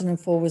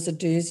 2004 was a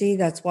doozy.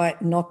 That's why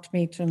it knocked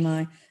me to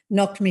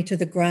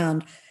the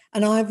ground.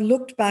 And I've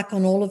looked back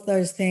on all of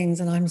those things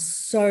and I'm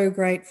so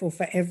grateful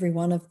for every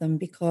one of them,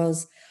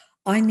 because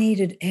I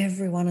needed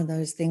every one of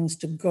those things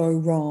to go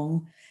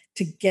wrong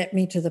to get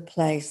me to the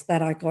place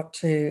that I got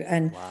to.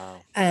 And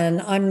wow.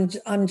 And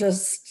I'm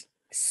just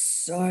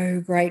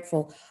so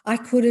grateful. I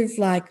could have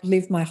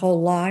lived my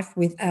whole life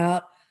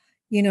without,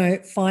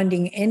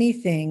 finding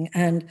anything.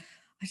 And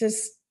I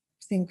just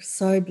think I'm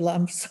so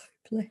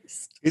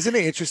blessed. Isn't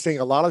it interesting?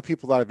 A lot of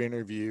people that I've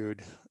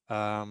interviewed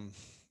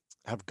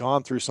have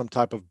gone through some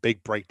type of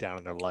big breakdown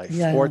in their life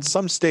or at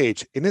some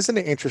stage. And isn't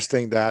it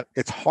interesting that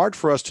it's hard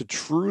for us to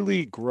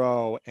truly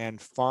grow and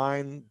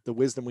find the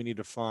wisdom we need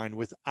to find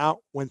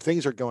when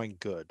things are going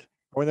good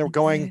or when they're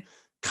going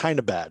kind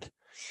of bad?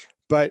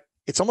 But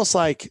it's almost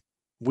like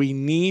we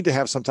need to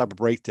have some type of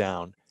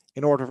breakdown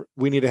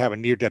we need to have a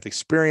near-death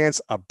experience,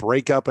 a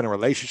breakup in a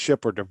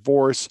relationship or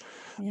divorce,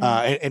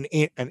 an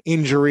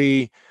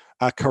injury,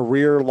 a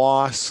career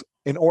loss,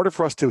 in order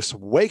for us to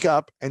wake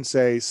up and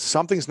say,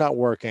 something's not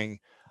working.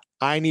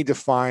 I need to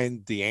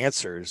find the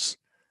answers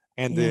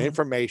and the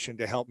information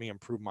to help me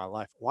improve my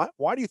life.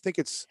 Why do you think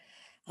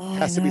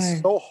has to be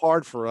so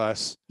hard for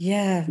us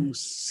to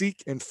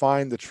seek and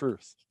find the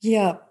truth?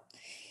 Yeah.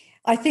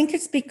 I think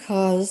it's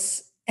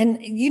because, and,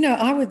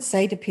 I would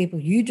say to people,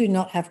 you do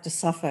not have to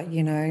suffer,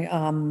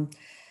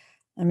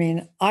 I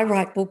mean, I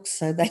write books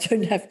so they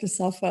don't have to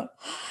suffer,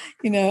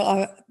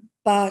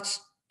 but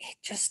it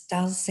just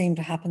does seem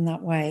to happen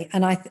that way.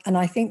 And I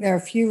think there are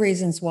a few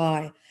reasons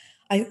why.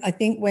 I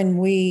think when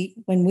we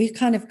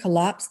kind of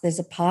collapse, there's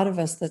a part of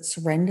us that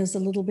surrenders a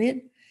little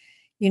bit.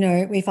 You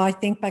know, if I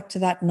think back to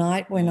that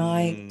night when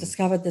I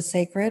discovered the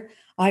secret,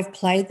 I've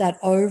played that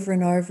over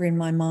and over in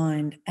my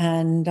mind.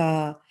 And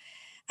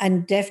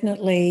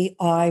definitely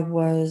I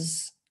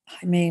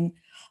mean,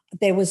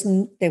 there was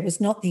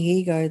not the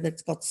ego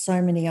that's got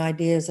so many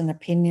ideas and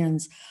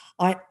opinions.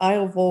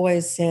 I've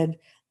always said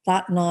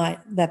that night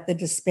that the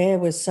despair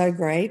was so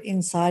great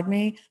inside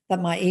me that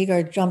my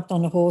ego jumped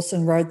on a horse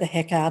and rode the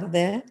heck out of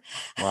there.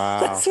 Wow.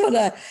 That's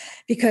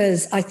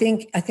because I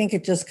think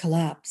it just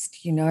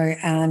collapsed, you know,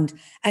 and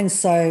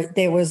so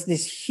there was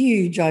this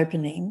huge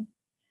opening,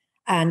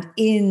 and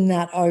in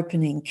that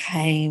opening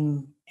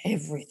came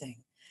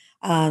everything.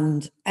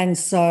 And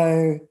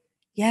so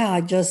yeah,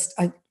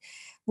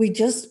 we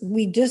just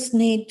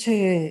need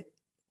to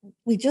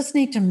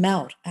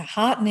melt. Our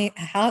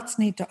hearts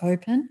need to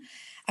open,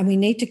 and we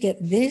need to get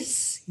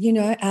this, you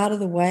know, out of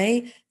the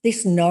way.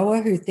 This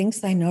knower who thinks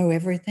they know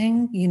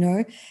everything, you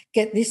know,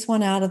 get this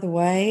one out of the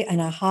way, and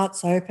our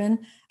hearts open,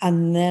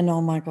 and then, oh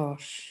my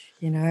gosh,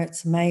 you know,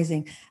 it's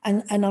amazing.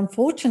 And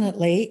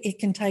unfortunately, it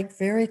can take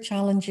very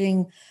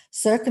challenging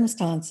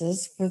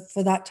circumstances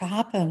for that to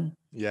happen.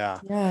 Yeah.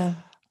 Yeah.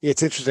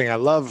 It's interesting. I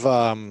love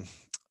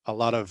a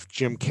lot of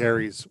Jim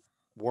Carrey's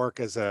work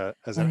as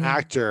an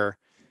actor,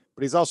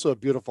 but he's also a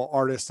beautiful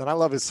artist. And I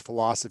love his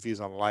philosophies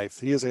on life.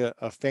 He has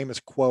a famous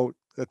quote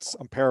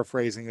I'm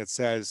paraphrasing, that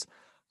says,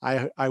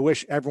 I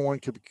wish everyone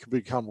could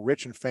become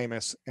rich and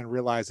famous and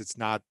realize it's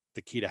not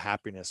the key to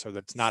happiness, or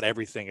that's not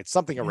everything. It's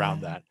something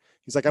around that.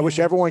 He's like, I wish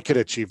everyone could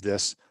achieve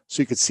this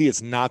so you could see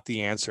it's not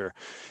the answer.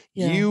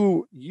 Yeah.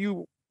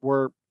 You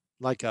were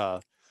like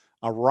a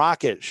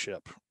rocket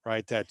ship,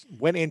 right, that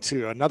went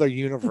into another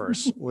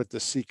universe with The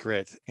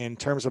Secret, in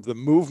terms of the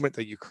movement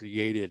that you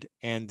created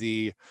and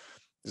the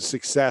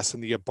success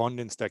and the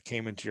abundance that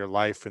came into your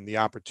life and the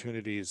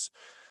opportunities.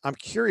 I'm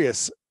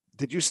curious,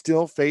 did you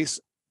still face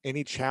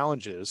any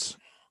challenges,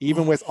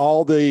 even with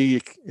all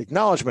the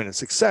acknowledgement and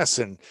success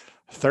and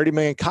 30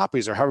 million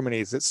copies, or however many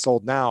it's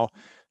sold now?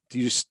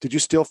 Did you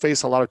still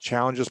face a lot of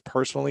challenges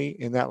personally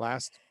in that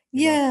last?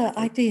 Yeah,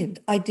 I did.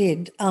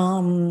 They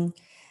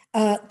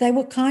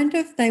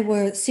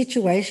were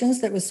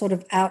situations that were sort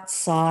of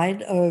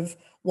outside of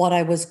what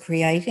I was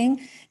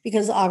creating,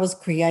 because I was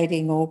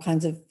creating all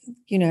kinds of,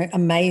 you know,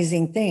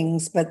 amazing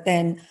things. But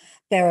then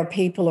there are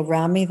people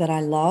around me that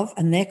I love,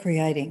 and they're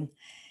creating,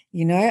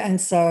 you know.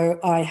 And so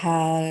I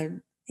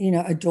had, you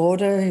know, a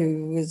daughter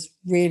who was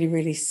really,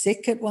 really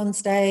sick at one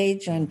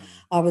stage, and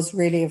I was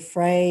really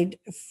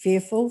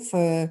fearful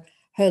for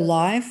her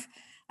life.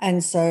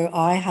 And so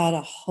I had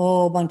a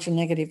whole bunch of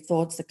negative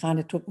thoughts that kind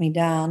of took me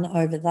down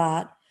over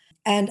that.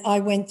 And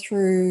I went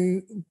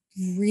through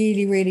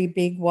really, really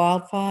big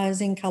wildfires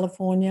in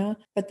California.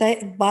 But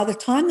by the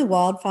time the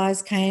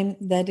wildfires came,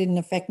 they didn't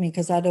affect me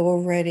because I'd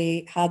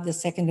already had the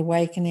second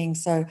awakening.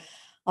 So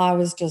I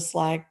was just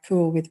like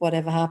cool with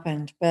whatever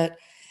happened. But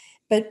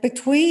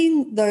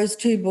between those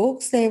two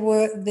books, there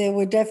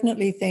were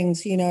definitely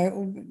things, you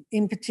know,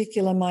 in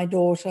particular my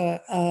daughter,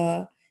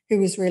 who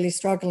was really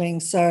struggling.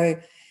 So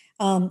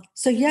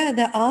yeah,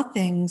 there are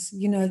things,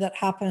 you know, that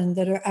happen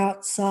that are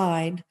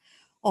outside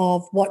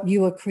of what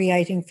you are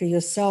creating for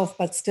yourself,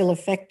 but still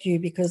affect you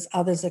because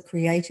others are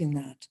creating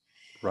that.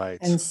 Right.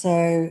 And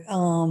so,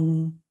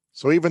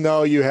 so even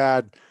though you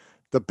had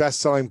the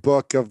best-selling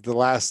book of the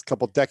last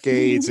couple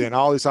decades and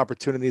all these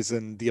opportunities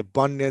and the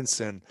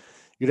abundance, and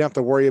you didn't have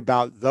to worry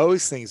about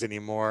those things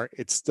anymore,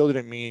 it still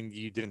didn't mean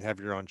you didn't have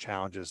your own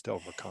challenges to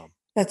overcome.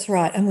 That's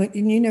right. And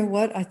you know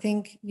what? I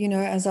think, you know,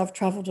 as I've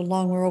traveled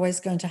along, we're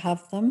always going to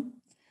have them.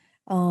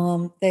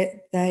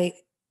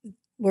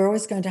 We're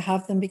always going to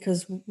have them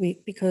because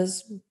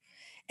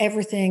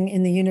everything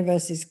in the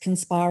universe is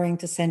conspiring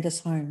to send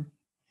us home.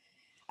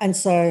 And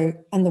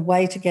the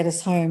way to get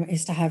us home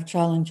is to have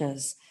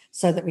challenges,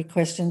 so that we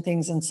question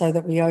things and so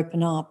that we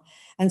open up.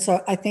 And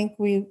so I think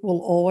we will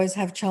always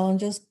have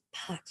challenges,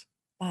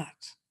 but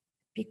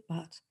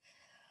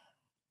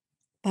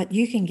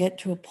you can get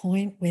to a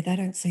point where they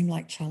don't seem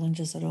like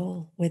challenges at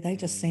all, where they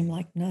just seem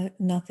like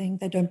nothing.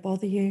 They don't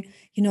bother you.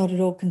 You're not at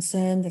all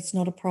concerned. That's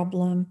not a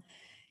problem,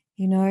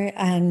 you know.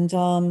 And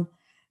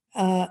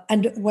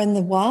when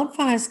the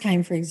wildfires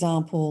came, for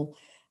example,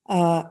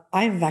 I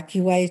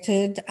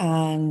evacuated,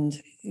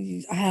 and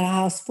I had a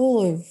house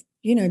full of,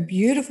 you know,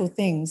 beautiful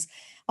things.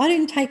 I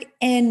didn't take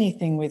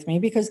anything with me,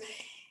 because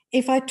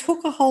if I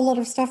took a whole lot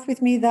of stuff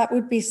with me, that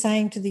would be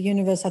saying to the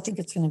universe, I think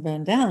it's going to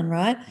burn down,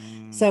 right?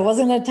 So I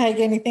wasn't going to take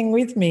anything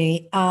with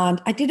me,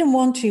 and I didn't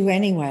want to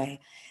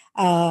anyway.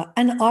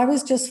 And I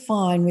was just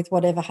fine with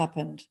whatever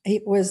happened.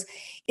 It was,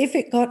 if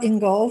it got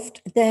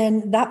engulfed,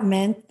 then that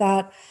meant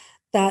that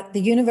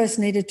the universe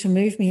needed to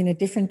move me in a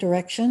different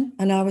direction,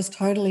 and I was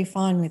totally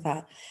fine with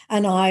that.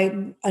 And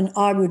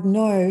I would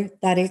know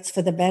that it's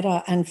for the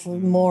better and for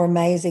more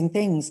amazing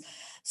things.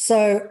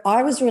 So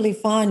I was really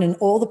fine, and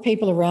all the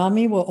people around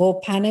me were all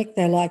panicked.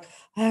 They're like,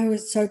 oh,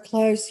 it's so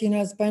close, you know,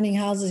 it's burning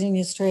houses in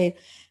your street.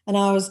 And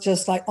I was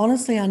just like,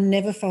 honestly, I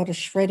never felt a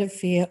shred of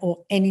fear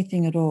or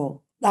anything at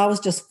all. I was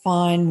just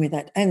fine with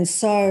it. And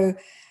so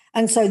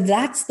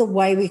that's the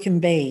way we can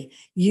be.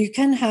 You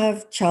can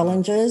have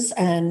challenges,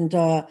 and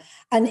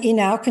in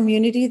our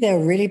community, there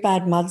were really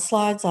bad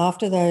mudslides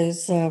after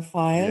those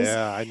fires.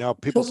 Yeah, I know.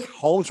 People's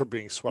homes were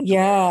being swept away.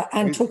 Yeah,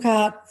 and Crazy. took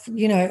out,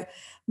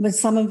 but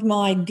some of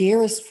my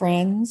dearest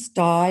friends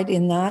died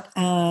in that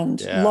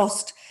and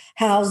lost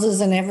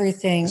houses and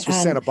everything. This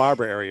was Santa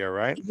Barbara area,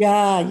 right?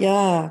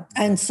 Yeah.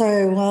 And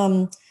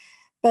so,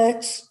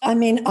 but I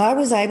mean, I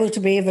was able to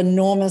be of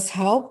enormous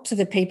help to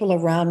the people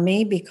around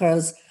me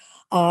because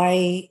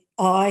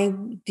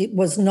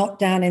was not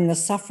down in the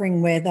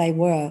suffering where they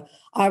were.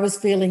 I was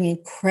feeling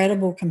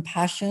incredible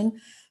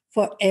compassion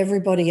for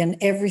everybody and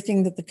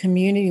everything that the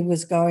community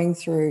was going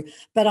through.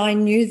 But I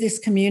knew this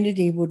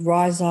community would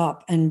rise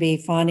up and be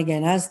fine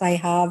again, as they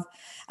have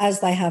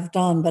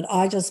done. But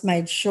I just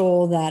made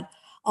sure that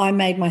I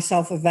made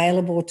myself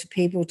available to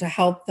people to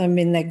help them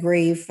in their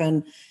grief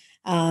and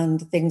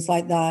things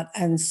like that.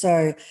 And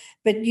so,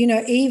 but,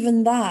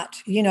 even that,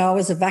 I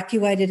was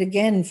evacuated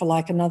again for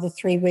like another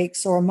 3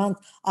 weeks or a month.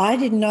 I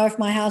didn't know if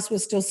my house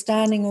was still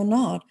standing or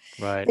not.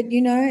 Right. But,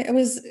 it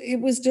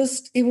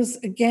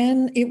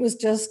was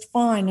just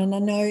fine. And I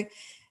know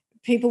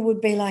people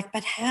would be like,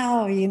 but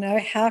how,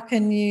 how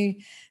can you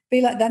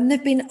be like that? And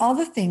there've been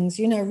other things,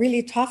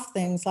 really tough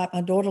things, like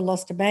my daughter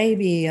lost a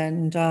baby,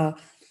 and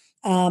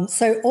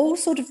so all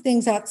sort of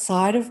things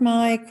outside of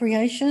my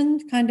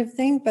creation kind of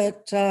thing,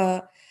 but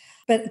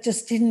it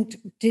just didn't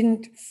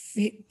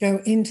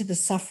go into the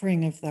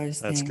suffering of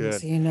those That's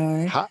things,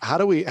 good. How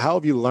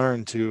have you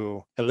learned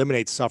to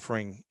eliminate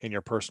suffering in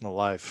your personal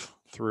life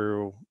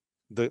through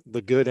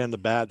the good and the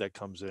bad that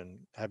comes in?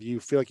 Have you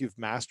feel like you've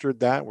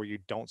mastered that where you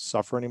don't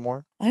suffer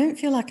anymore? I don't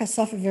feel like I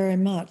suffer very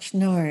much,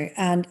 no.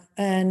 And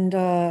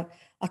I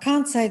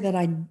can't say that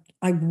I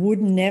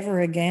would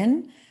never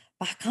again,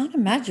 but I can't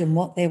imagine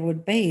what there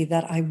would be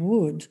that I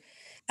would.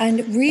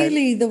 And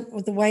really,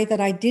 the way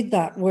that I did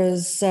that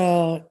was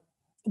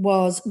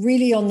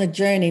really on the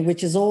journey,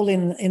 which is all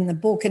in the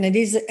book, and it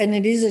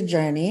is a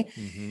journey.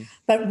 Mm-hmm.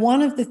 But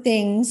one of the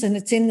things, and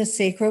it's in The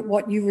Secret,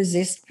 what you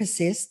resist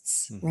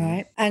persists, Mm-hmm.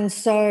 right? And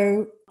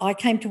so I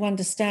came to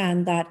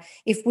understand that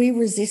if we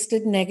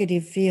resisted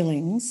negative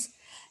feelings,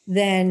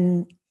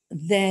 then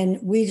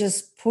we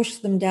just push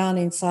them down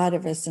inside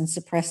of us and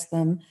suppress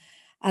them.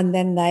 And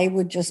then they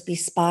would just be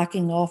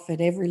sparking off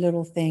at every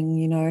little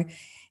thing,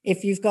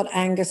 If you've got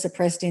anger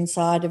suppressed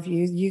inside of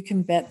you, you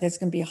can bet there's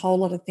going to be a whole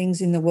lot of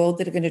things in the world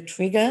that are going to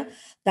trigger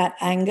that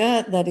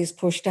anger that is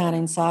pushed down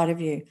inside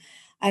of you.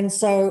 And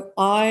so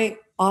I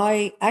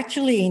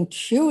actually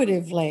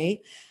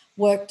intuitively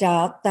worked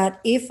out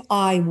that if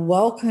I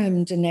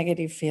welcomed a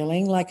negative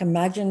feeling, like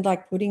imagined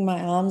like putting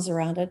my arms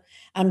around it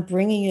and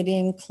bringing it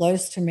in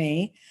close to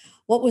me,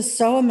 what was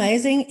so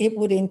amazing, it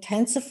would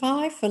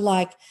intensify for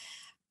like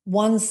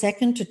 1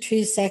 second to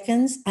 2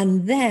 seconds,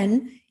 and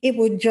then it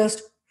would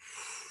just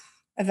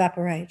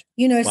evaporate.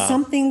 Wow.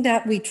 Something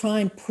that we try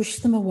and push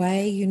them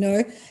away,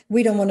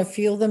 we don't want to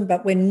feel them,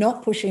 but we're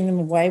not pushing them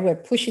away. We're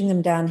pushing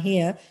them down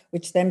here,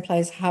 which then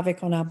plays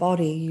havoc on our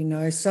body,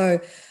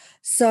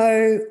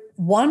 So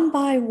one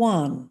by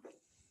one,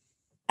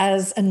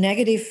 as a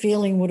negative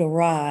feeling would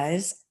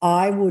arise,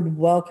 I would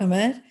welcome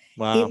it.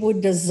 Wow. It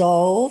would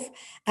dissolve.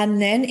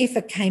 And then if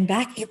it came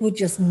back, it would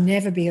just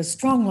never be as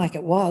strong like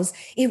it was.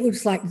 It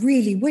was like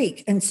really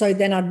weak. And so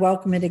then I'd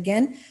welcome it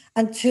again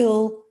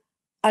until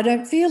I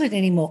don't feel it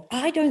anymore.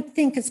 I don't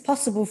think it's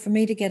possible for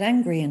me to get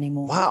angry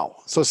anymore. Wow.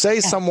 So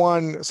say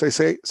someone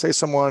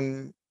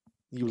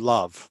you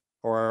love,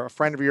 or a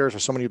friend of yours or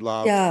someone you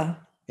love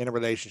in a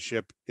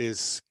relationship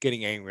is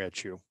getting angry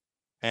at you.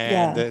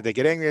 And they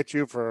get angry at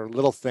you for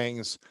little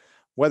things,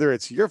 whether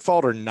it's your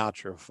fault or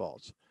not your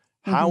fault.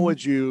 How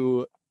would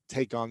you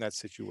take on that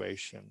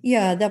situation?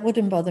 Yeah, that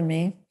wouldn't bother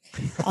me.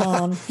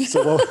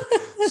 So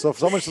if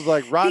someone says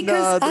like,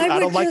 Rhonda, I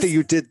don't like that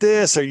you did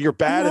this, or you're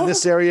bad in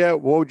this area,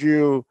 what would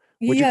you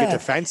get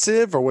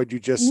defensive, or would you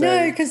just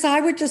say? No, because I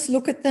would just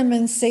look at them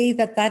and see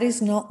that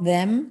is not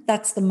them.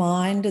 That's the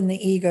mind and the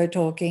ego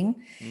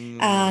talking,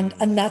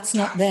 and that's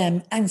not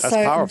them. And that's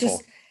so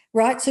powerful.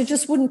 So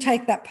just wouldn't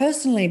take that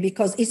personally,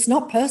 because it's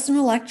not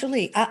personal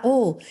actually at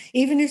all.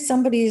 Even if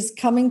somebody is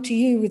coming to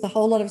you with a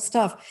whole lot of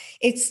stuff,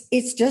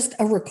 it's just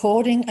a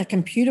recording, a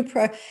computer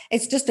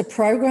it's just a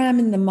program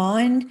in the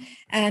mind,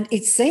 and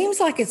it seems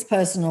like it's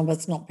personal, but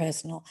it's not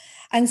personal.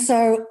 And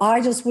so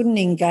I just wouldn't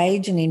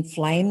engage and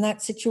inflame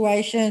that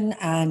situation.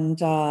 And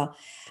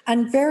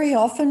very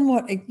often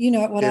what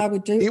I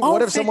would do.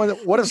 What if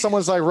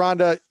someone's like,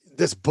 Rhonda,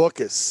 this book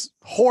is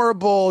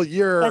horrible.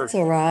 That's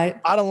all right.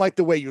 I don't like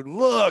the way you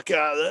look.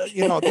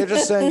 They're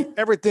just saying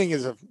everything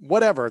is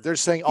whatever. They're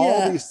saying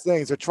all these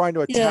things. They're trying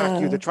to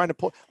attack you. They're trying to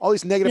put all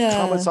these negative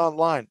comments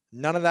online.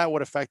 None of that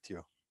would affect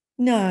you.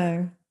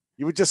 No.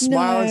 You would just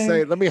smile and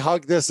say, let me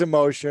hug this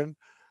emotion.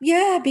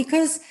 Yeah,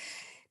 because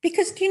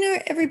Because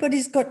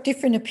everybody's got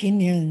different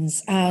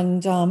opinions,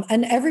 and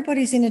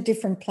everybody's in a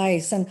different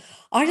place. And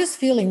I just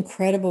feel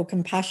incredible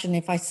compassion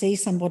if I see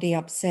somebody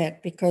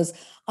upset, because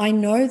I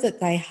know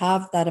that they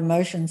have that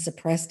emotion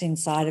suppressed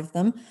inside of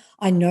them.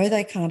 I know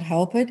they can't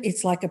help it.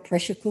 It's like a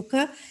pressure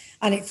cooker,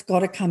 and it's got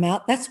to come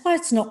out. That's why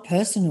it's not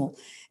personal,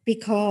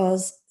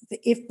 because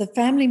if the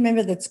family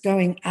member that's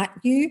going at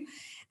you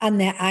and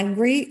they're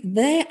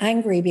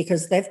angry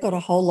because they've got a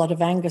whole lot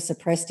of anger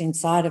suppressed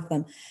inside of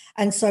them.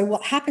 And so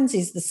what happens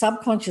is the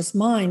subconscious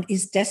mind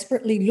is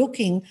desperately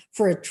looking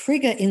for a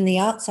trigger in the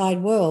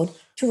outside world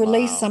to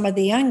release some of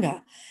the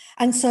anger.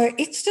 And so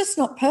it's just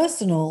not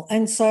personal.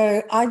 And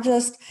so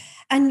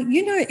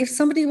if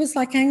somebody was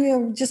like angry, I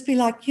would just be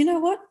like, you know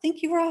what?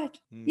 Think you're right.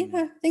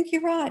 Think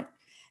you're right.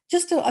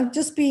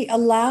 Just be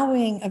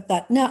allowing of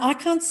that. Now, I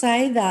can't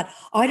say that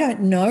I don't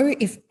know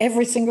if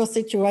every single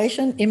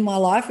situation in my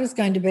life is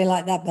going to be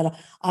like that, but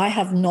I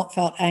have not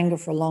felt anger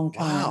for a long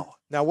time. Wow.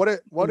 Now,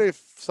 what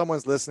if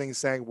someone's listening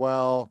saying,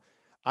 well,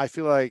 I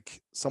feel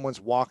like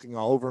someone's walking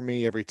all over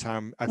me every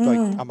time. I feel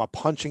like I'm a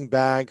punching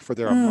bag for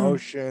their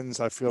emotions.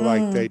 I feel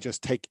like they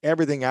just take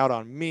everything out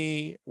on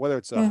me, whether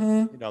it's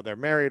they're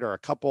married or a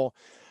couple.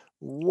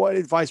 What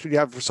advice would you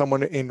have for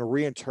someone in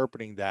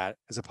reinterpreting that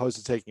as opposed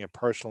to taking it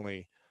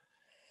personally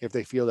if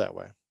they feel that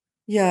way?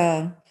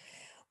 Yeah.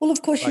 Well,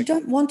 of course, you Like,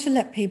 don't want to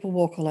let people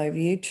walk all over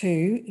you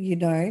too,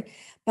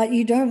 but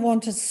you don't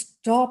want to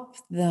stop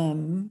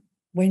them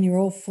when you're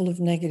all full of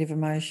negative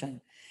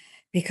emotion,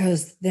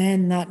 because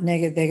then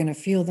they're going to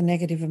feel the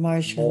negative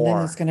emotion, and then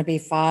there's going to be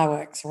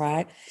fireworks,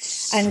 right?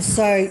 And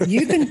so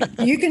you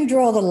can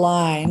draw the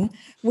line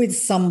with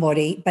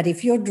somebody, but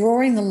if you're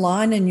drawing the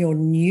line and you're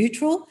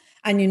neutral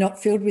and you're not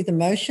filled with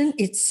emotion,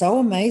 it's so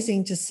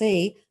amazing to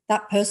see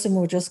that person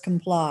will just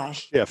comply.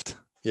 Shift.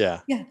 Yeah.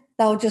 Yeah.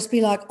 They'll just be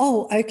like,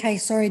 oh, okay,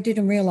 sorry,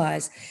 didn't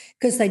realize,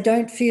 because they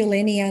don't feel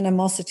any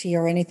animosity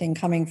or anything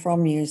coming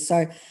from you.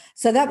 So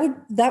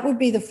that would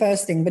be the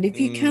first thing. But if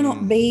you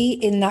cannot be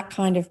in that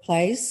kind of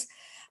place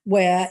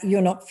where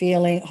you're not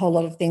feeling a whole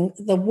lot of things,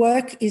 the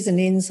work is an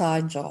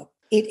inside job.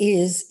 It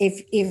is.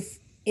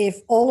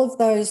 If all of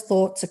those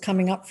thoughts are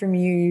coming up from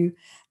you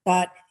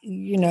that,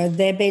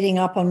 they're beating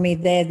up on me,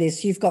 they're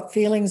this, you've got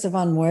feelings of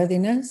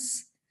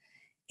unworthiness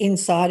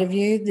inside of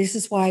you. This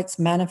is why it's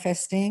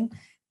manifesting.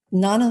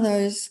 None of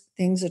those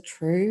things are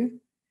true.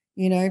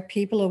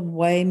 People are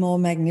way more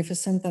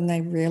magnificent than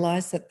they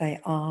realize that they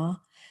are.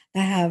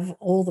 They have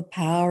all the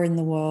power in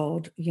the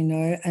world,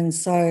 and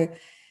so,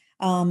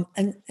 so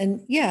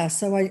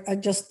I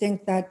just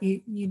think that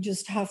you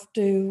just have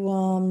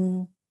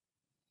to,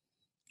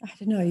 I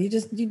don't know,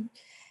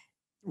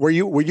 Were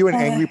you an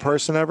angry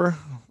person ever?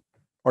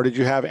 Or did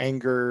you have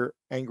angry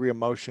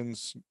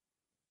emotions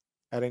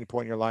at any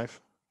point in your life?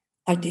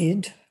 I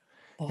did.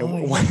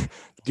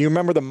 Do you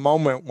remember the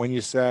moment when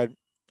you said,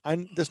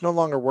 this no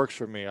longer works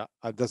for me.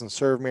 It doesn't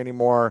serve me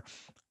anymore.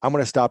 I'm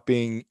going to stop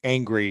being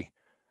angry.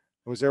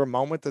 Was there a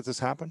moment that this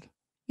happened?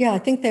 Yeah, I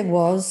think there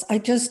was. I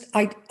just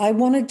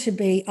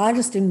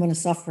didn't want to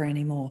suffer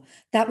anymore.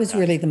 That was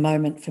really the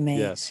moment for me.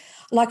 Yes.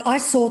 Like, I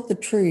sought the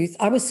truth.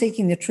 I was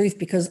seeking the truth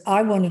because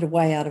I wanted a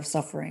way out of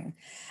suffering.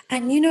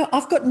 And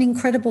I've got an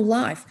incredible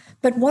life.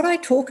 But when I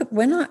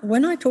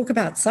talk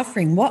about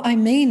suffering, what I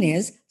mean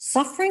is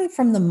suffering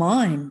from the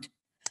mind.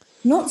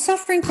 Not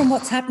suffering from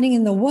what's happening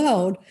in the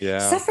world,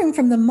 suffering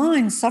from the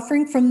mind,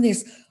 suffering from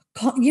this,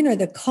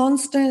 the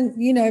constant,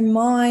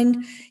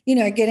 mind,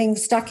 getting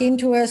stuck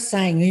into us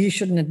saying, you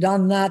shouldn't have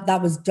done that.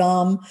 That was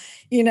dumb,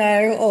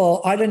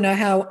 or I don't know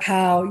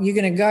how you're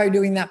going to go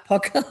doing that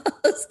podcast.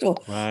 Or,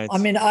 right. I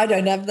mean, I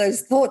don't have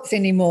those thoughts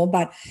anymore,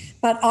 but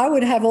I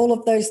would have all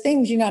of those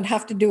things, I'd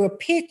have to do a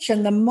pitch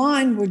and the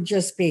mind would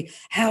just be,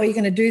 how are you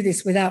going to do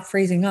this without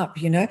freezing up?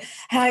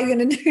 How are you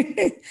going to do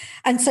it?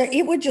 And so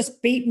it would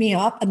just beat me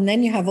up. And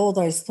then you have all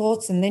those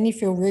thoughts and then you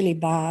feel really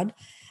bad.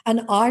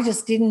 And I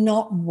just did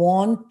not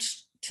want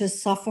to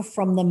suffer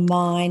from the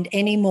mind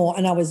anymore.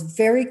 And I was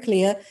very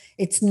clear,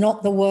 it's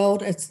not the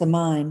world, it's the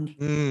mind.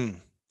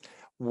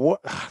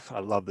 What I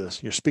love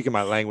this. You're speaking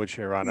my language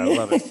here, Rhonda. I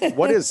love it.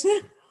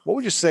 What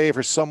would you say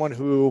for someone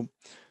who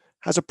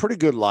has a pretty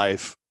good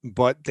life,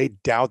 but they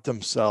doubt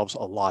themselves a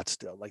lot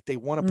still? Like, they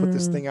want to put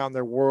this thing out in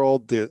their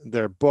world,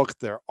 their book,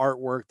 their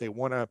artwork. They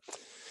want to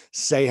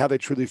say how they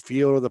truly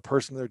feel, or the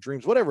person of their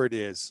dreams, whatever it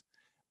is,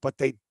 but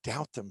they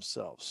doubt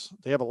themselves.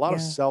 They have a lot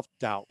of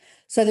self-doubt.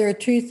 So there are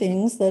two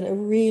things that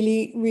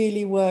really,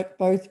 really work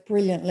both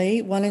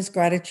brilliantly. One is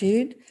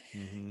gratitude.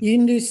 You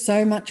can do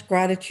so much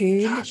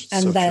gratitude,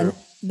 and then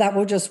that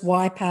will just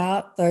wipe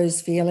out those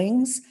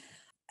feelings.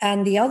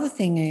 And the other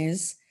thing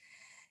is,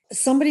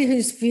 somebody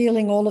who's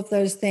feeling all of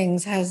those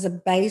things has a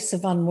base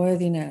of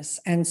unworthiness.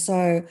 And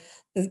so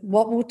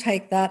what will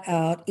take that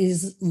out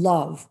is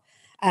love.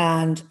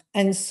 And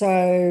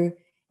so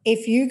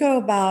if you go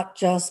about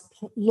just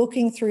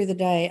looking through the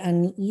day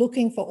and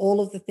looking for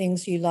all of the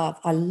things you love,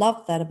 I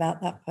love that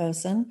about that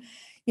person.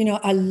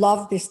 I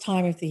love this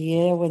time of the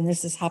year when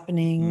this is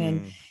happening.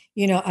 And,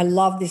 I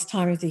love this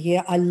time of the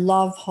year. I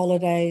love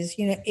holidays.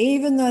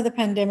 Even though the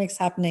pandemic's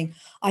happening,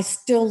 I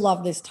still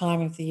love this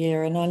time of the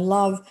year. And I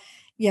love,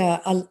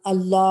 I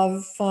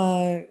love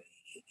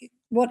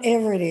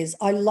whatever it is.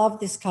 I love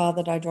this car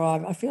that I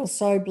drive. I feel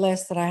so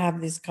blessed that I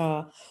have this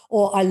car.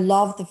 Or I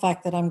love the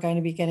fact that I'm going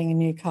to be getting a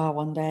new car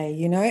one day,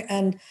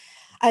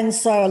 and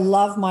so I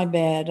love my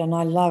bed, and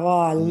I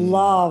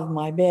love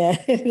my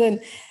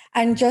bed.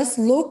 and just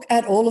look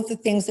at all of the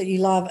things that you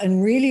love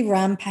and really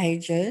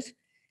rampage it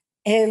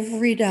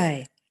every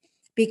day,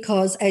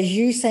 because as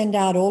you send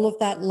out all of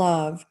that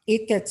love,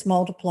 it gets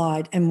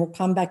multiplied and will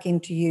come back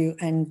into you,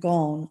 and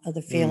gone are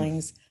the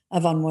feelings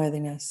of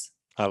unworthiness.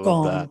 I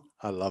love that. Gone.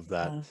 I love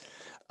that.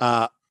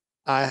 Yeah.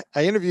 I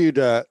interviewed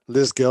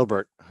Liz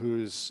Gilbert,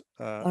 who's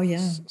Oh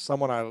yeah.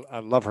 someone I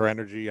love her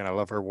energy and I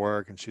love her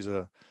work, and she's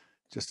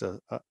just a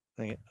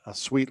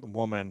sweet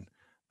woman,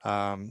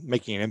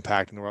 making an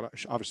impact in the world.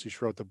 Obviously, she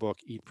wrote the book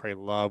Eat, Pray,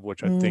 Love,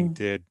 which I think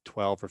did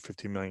 12 or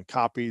 15 million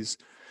copies.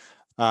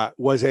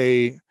 Was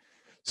a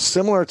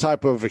similar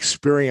type of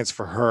experience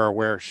for her,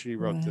 where she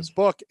wrote this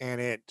book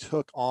and it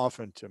took off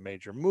into a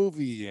major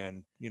movie,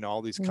 and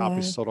all these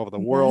copies sold over the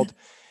world,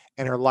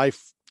 and her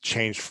life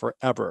changed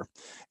forever.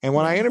 And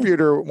when I interviewed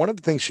her, one of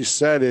the things she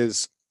said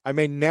is, I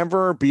may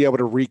never be able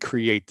to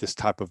recreate this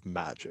type of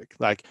magic.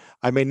 Like,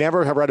 I may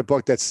never have read a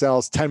book that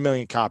sells 10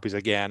 million copies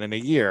again in a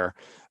year.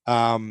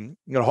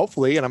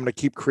 Hopefully, and I'm going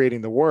to keep creating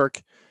the work.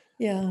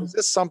 Yeah. Was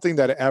this something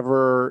that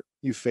ever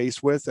you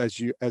faced with as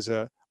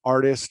a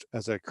artist,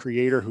 as a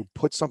creator who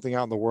put something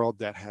out in the world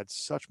that had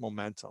such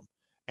momentum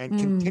and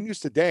continues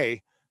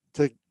today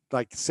to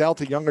sell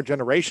to younger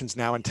generations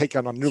now and take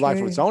on a new life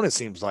of its own? It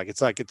seems like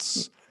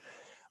it's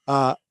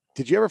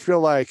did you ever feel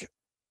like,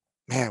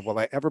 man, will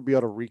I ever be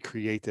able to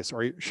recreate this?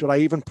 Or should I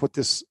even put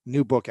this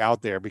new book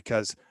out there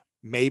because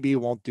maybe it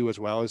won't do as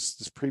well as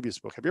this previous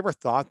book? Have you ever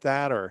thought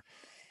that or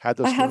had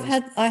those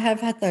feelings? I have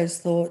had those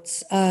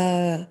thoughts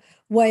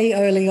way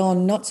early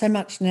on, not so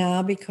much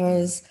now,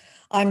 because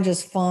I'm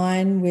just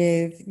fine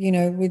with,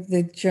 with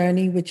the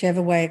journey,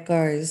 whichever way it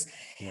goes.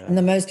 Yeah. And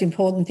the most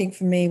important thing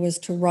for me was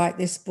to write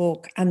this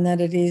book, and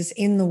that it is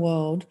in the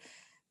world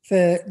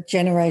for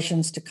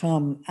generations to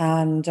come,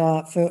 and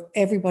for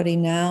everybody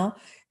now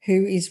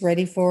who is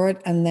ready for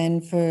it, and then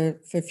for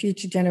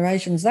future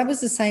generations. That was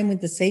the same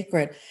with The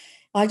Secret.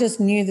 I just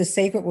knew The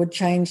Secret would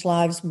change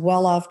lives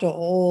well after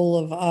all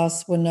of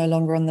us were no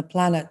longer on the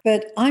planet.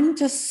 But I'm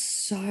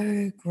just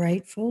so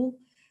grateful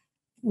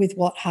with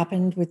what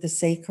happened with The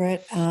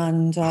Secret,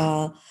 and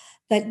that,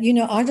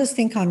 I just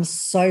think I'm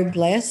so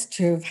blessed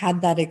to have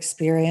had that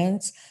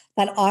experience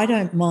that I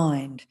don't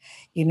mind,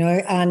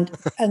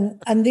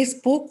 and this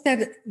book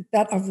that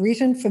I've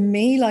written, for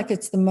me, like,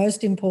 it's the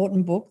most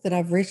important book that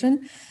I've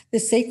written. The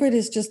Secret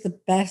is just the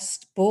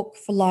best book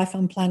for life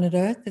on planet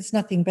Earth. There's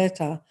nothing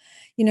better.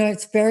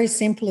 It's very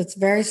simple. It's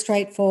very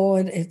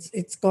straightforward.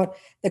 It's got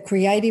the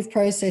creative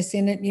process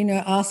in it.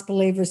 Ask,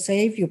 believe,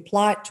 receive. You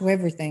apply it to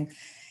everything.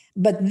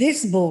 But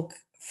this book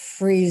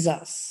frees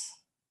us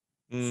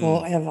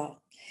forever.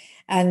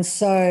 And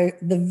so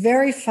the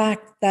very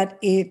fact that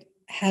it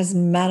has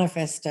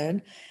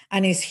manifested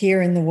and is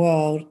here in the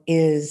world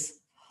is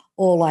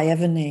all I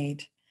ever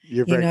need.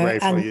 You're very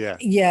grateful, and, yeah.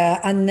 Yeah.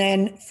 And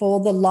then for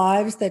the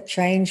lives that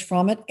change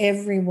from it,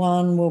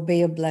 everyone will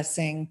be a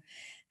blessing.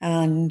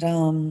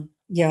 And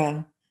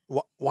yeah.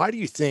 Why do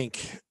you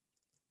think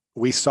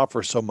we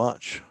suffer so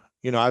much?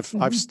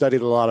 I've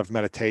studied a lot of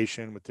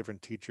meditation with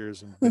different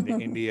teachers and been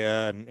to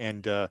India,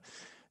 and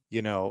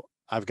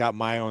I've got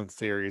my own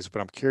theories,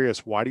 but I'm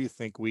curious, why do you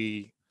think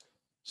we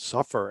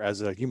suffer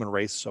as a human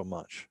race so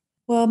much?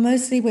 Well,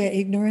 mostly we're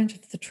ignorant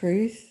of the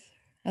truth,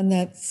 and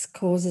that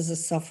causes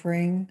us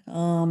suffering.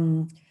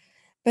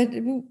 But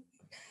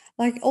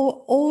like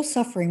all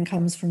suffering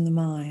comes from the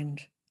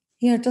mind.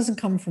 It doesn't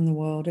come from the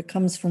world, it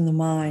comes from the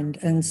mind.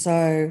 And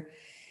so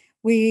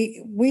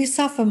we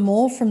suffer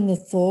more from the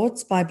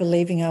thoughts, by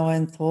believing our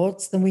own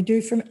thoughts, than we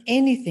do from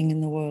anything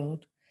in the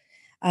world.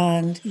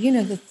 And,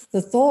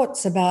 the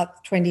thoughts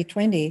about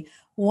 2020,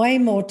 way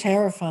more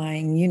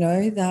terrifying,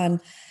 than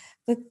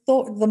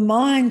the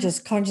mind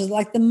just conscious,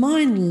 like the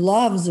mind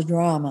loves a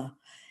drama.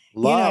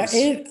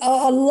 It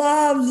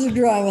loves a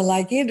drama.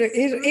 Like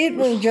it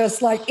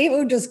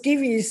will just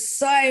give you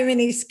so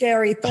many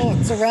scary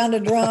thoughts around a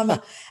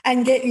drama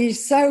and get you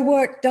so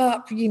worked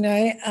up,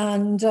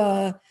 and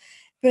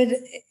but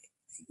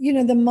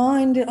the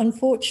mind,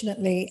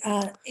 unfortunately,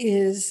 it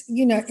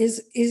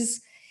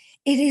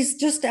is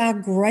just our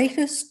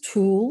greatest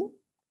tool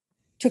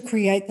to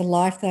create the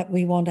life that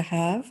we want to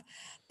have.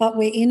 But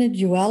we're in a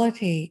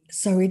duality,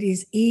 so it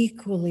is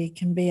equally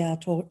can be our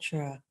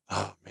torturer.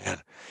 Oh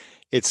man,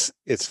 it's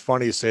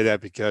funny you say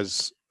that,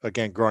 because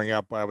again, growing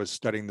up, I was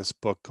studying this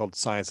book called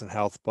Science and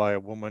Health by a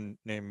woman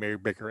named Mary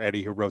Baker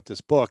Eddy, who wrote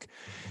this book,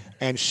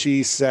 and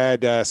she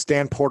said,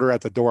 "Stand porter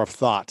at the door of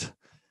thought,"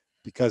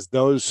 because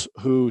those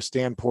who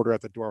stand porter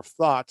at the door of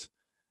thought,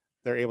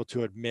 they're able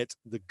to admit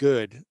the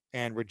good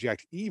and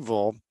reject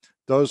evil.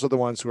 Those are the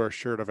ones who are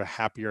assured of a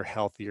happier,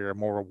 healthier,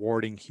 more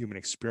rewarding human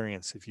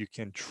experience. If you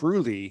can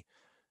truly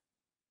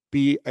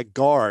be a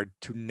guard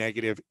to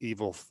negative,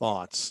 evil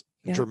thoughts,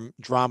 Yeah.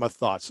 drama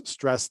thoughts,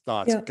 stress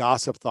thoughts, Yeah.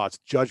 gossip thoughts,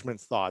 judgment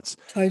thoughts.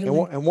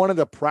 Totally. And one of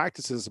the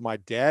practices my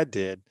dad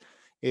did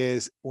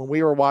is when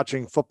we were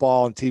watching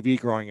football and TV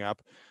growing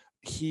up,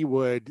 he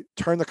would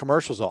turn the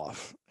commercials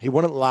off. He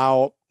wouldn't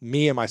allow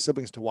me and my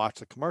siblings to watch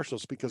the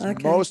commercials because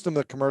most of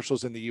the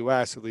commercials in the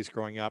US, at least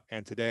growing up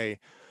and today,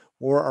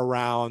 were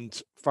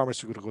around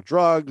pharmaceutical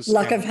drugs.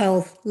 Lack of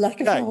health.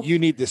 You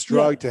need this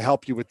drug to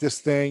help you with this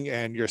thing,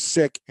 and you're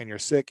sick and you're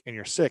sick and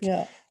you're sick.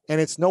 Yeah.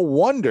 And it's no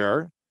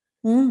wonder,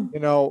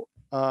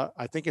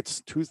 I think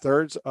it's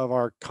 2/3 of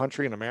our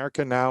country in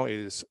America now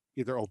is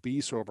either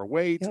obese or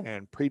overweight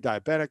and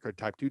pre-diabetic or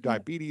type 2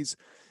 diabetes.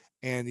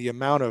 And the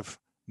amount of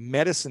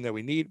medicine that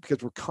we need,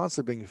 because we're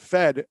constantly being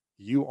fed,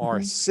 you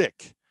are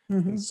sick.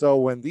 And so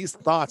when these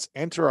thoughts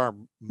enter our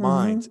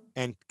minds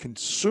and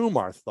consume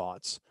our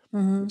thoughts,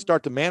 they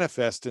start to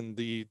manifest in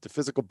the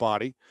physical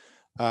body.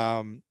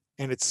 And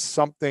it's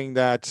something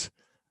that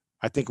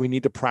I think we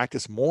need to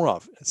practice more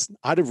of.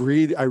 I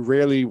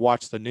rarely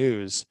watch the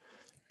news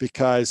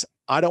because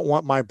I don't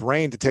want my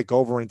brain to take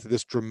over into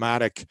this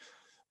dramatic,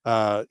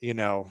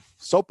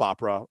 soap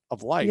opera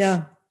of life.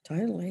 Yeah,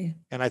 totally.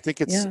 And I think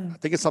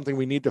it's something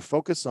we need to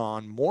focus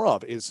on more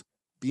of, is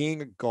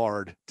being a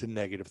guard to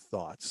negative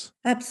thoughts.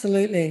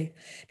 Absolutely.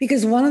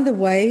 Because one of the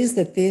ways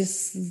that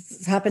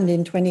this happened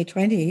in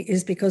 2020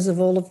 is because of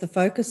all of the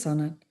focus on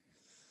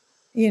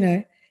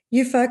it.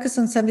 You focus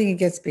on something, it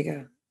gets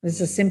bigger.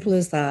 It's as simple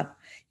as that.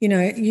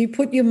 You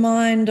put your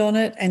mind on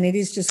it and it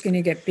is just going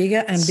to get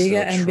bigger and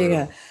bigger and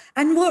bigger.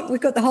 And we've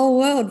got the whole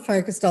world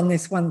focused on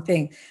this one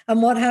thing. And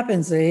what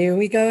happens? Here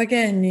we go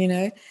again,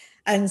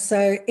 And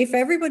so if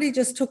everybody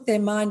just took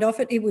their mind off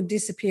it, it would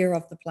disappear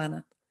off the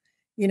planet.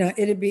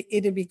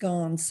 It'd be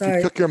gone. So if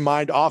you took your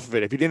mind off of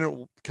it, if you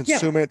didn't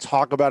consume it,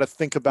 talk about it,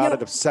 think about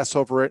it, obsess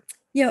over it.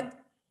 Yep.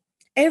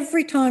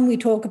 Every time we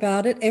talk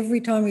about it, every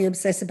time we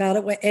obsess about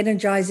it, we're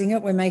energizing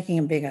it, we're making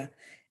it bigger.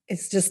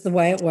 It's just the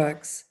way it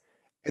works.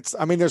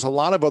 There's a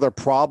lot of other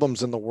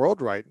problems in the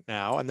world right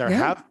now, and there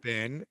have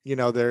been,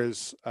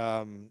 there's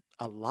a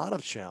lot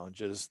of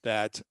challenges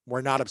that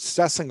we're not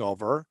obsessing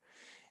over,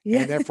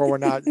 and therefore we're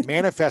not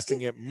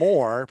manifesting it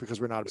more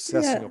because we're not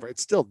obsessing over it.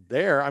 It's still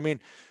there.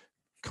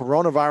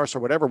 Coronavirus or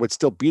whatever would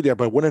still be there,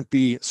 but it wouldn't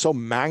be so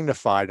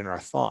magnified in our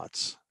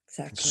thoughts,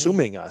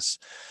 consuming us.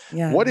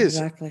 Yeah,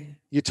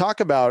 you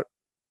talk about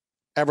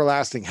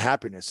everlasting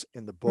happiness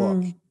in the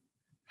book.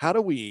 How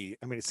do we,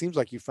 it seems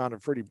like you found a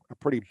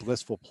pretty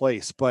blissful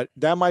place, but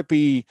that might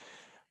be,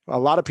 a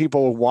lot of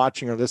people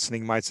watching or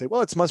listening might say,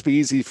 well, it must be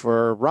easy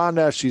for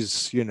Rhonda.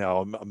 She's,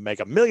 a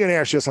mega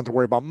millionaire. She doesn't have to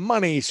worry about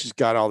money. She's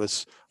got all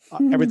this,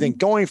 everything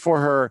going for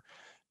her.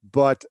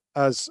 But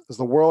as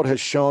the world has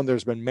shown,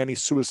 there's been many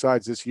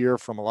suicides this year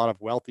from a lot of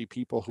wealthy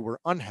people who were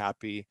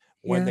unhappy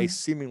when they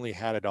seemingly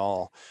had it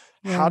all.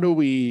 Yeah. How do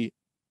we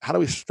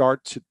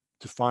start to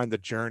find the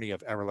journey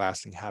of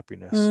everlasting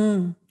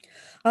happiness?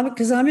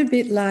 Because I'm a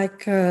bit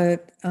like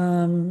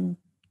Jim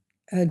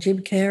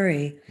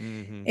Carrey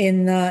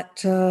in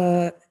that,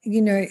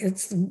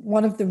 it's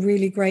one of the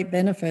really great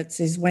benefits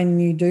is when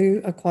you do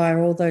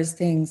acquire all those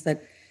things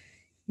that,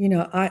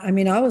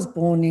 I was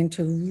born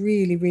into a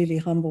really, really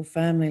humble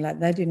family. Like,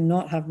 they did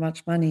not have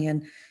much money,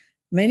 and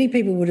many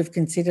people would have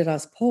considered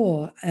us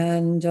poor.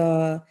 And,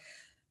 and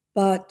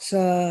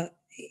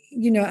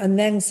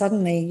then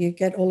suddenly you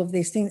get all of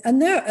these things,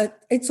 and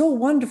it's all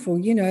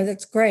wonderful,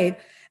 that's great.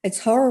 It's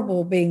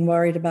horrible being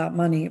worried about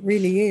money. It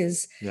really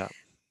is. Yeah.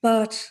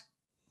 But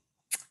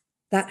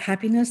that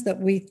happiness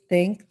that we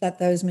think that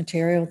those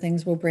material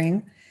things will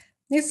bring,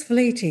 it's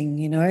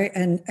fleeting,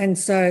 and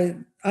so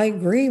I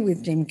agree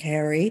with Jim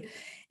Carrey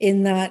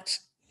in that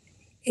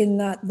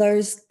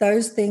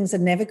those things are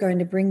never going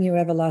to bring you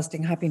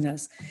everlasting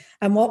happiness.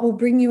 And what will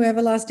bring you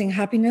everlasting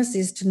happiness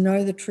is to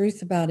know the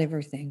truth about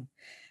everything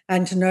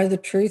and to know the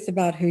truth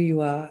about who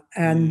you are.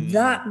 And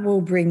that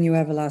will bring you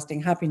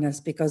everlasting happiness,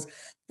 because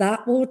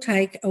that will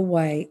take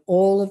away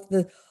all of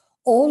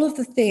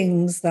the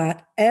things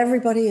that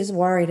everybody is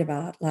worried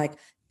about, like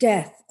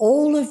death.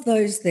 All of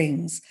those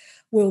things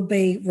will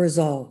be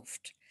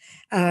resolved.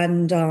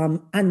 And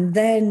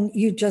then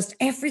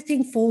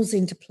everything falls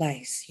into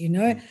place,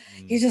 You're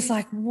just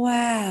like,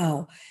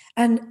 wow.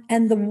 And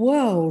the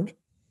world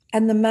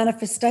and the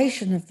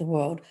manifestation of the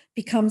world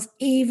becomes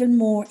even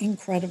more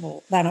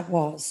incredible than it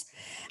was.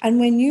 And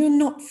when you're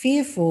not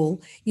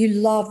fearful, you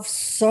love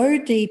so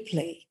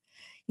deeply.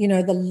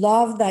 The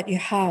love that you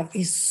have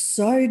is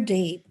so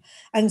deep.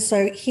 And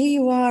so here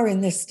you are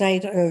in this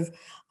state of,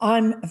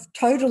 I'm of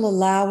total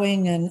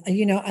allowing, and,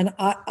 and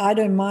I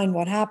don't mind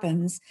what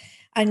happens.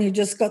 And you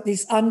just got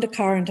this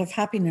undercurrent of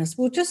happiness.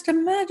 Well, just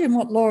imagine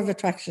what law of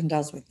attraction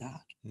does with that.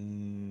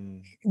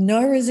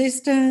 No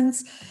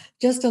resistance,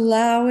 just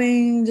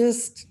allowing,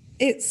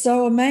 it's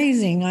so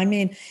amazing.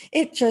 You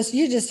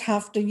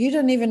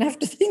don't even have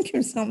to think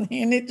of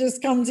something, and it just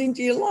comes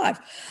into your life.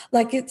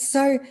 Like, it's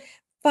so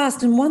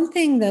fast. And one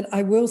thing that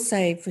I will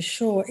say for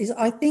sure is,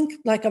 I think,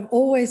 like I've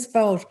always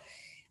felt,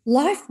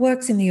 life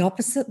works in the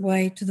opposite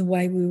way to the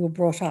way we were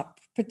brought up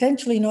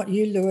potentially not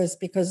you, Lewis,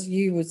 because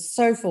you were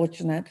so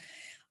fortunate.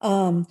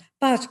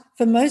 But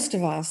for most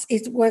of us,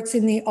 it works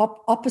in the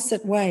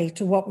opposite way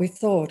to what we've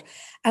thought.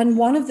 And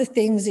one of the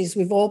things is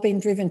we've all been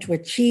driven to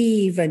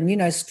achieve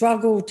and,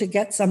 struggle to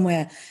get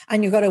somewhere.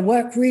 And you've got to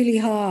work really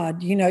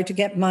hard, to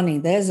get money.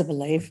 There's a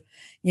belief,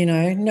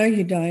 no,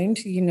 you don't,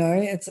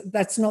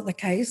 that's not the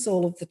case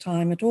all of the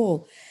time at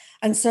all.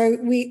 And so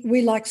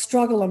we like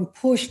struggle and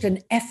pushed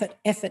and effort.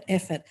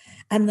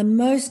 And the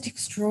most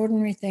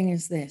extraordinary thing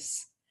is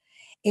this,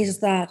 is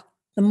that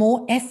the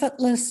more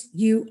effortless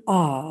you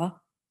are,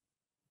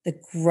 the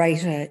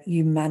greater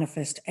you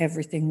manifest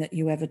everything that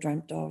you ever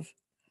dreamt of.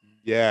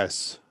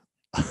 Yes.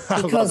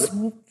 Because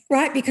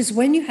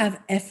when you have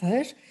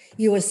effort,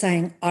 you are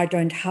saying, I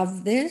don't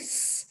have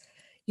this.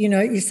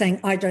 You're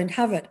saying, I don't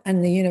have it.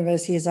 And the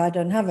universe hears, I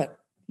don't have it,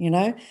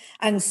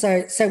 And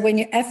so when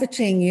you're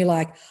efforting, you're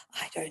like,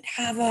 I don't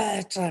have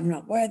it. I'm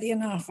not worthy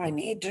enough. I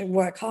need to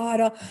work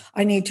harder.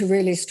 I need to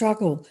really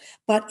struggle.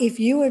 But if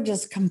you are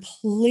just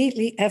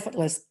completely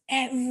effortless,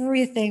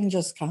 everything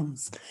just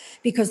comes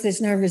because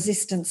there's no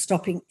resistance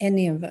stopping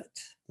any of it.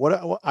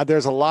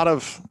 There's a lot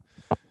of,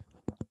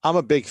 I'm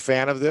a big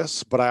fan of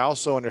this, but I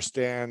also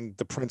understand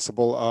the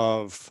principle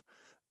of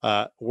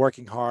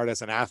working hard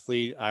as an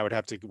athlete. I would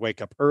have to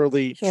wake up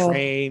early,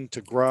 train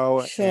to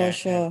grow,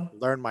 and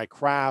learn my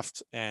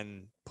craft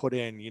and put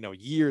in,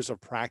 years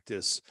of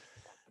practice.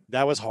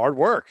 That was hard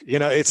work.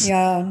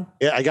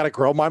 I got to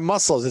grow my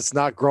muscles. It's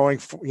not growing,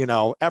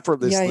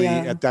 effortlessly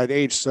at that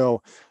age.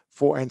 So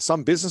and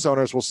some business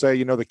owners will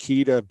say, the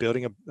key to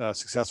building a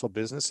successful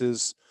business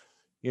is,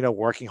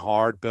 working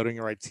hard, building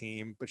the right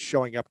team, but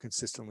showing up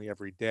consistently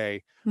every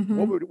day. Mm-hmm.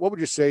 What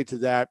would you say to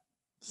that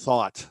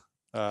thought?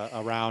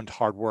 Around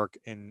hard work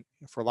and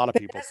for a lot of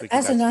people.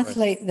 As an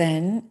athlete,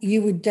 then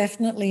you would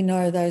definitely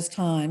know those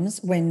times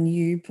when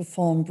you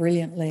perform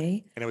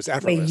brilliantly. And it was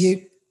effortless.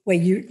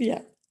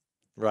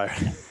 Right.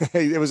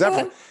 It was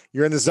effort.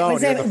 You're in the zone.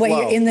 You're in the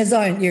flow. You're in the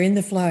zone. You're in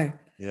the flow.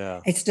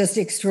 Yeah. It's just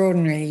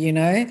extraordinary,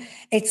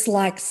 It's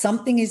like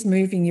something is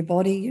moving your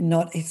body.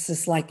 It's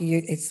just like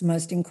it's the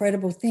most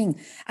incredible thing.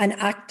 And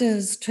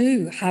actors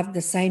too have the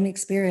same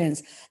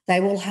experience. They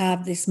will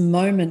have this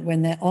moment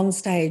when they're on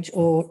stage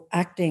or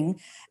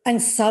acting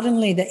and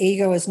suddenly the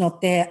ego is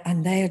not there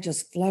and they are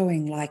just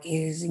flowing. Like, it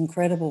is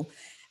incredible.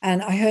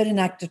 And I heard an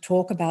actor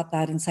talk about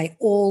that and say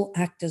all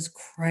actors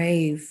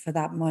crave for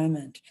that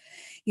moment,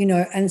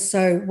 and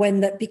so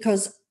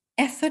because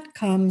effort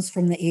comes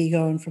from the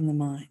ego and from the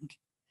mind.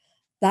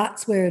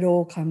 That's where it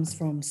all comes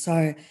from.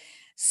 So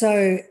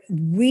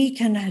we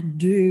can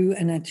do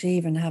and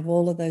achieve and have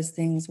all of those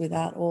things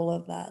without all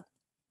of that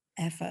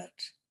effort.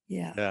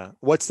 Yeah. Yeah.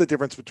 What's the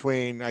difference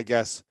between, I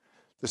guess,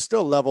 there's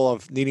still a level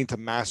of needing to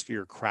master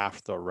your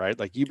craft though, right?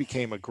 Like you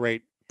became a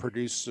great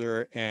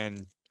producer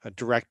and a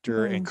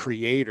director and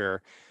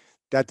creator.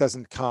 That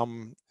doesn't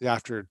come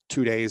after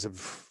 2 days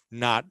of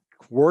not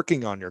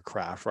working on your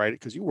craft, right?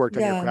 Because you worked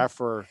on your craft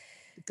for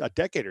a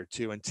decade or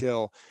two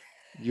until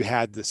you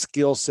had the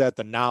skill set,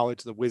 the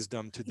knowledge, the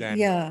wisdom to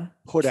then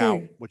put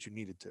out what you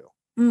needed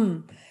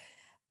to.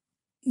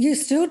 You're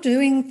still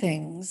doing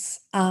things.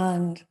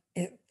 And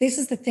this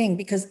is the thing,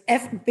 because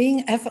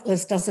being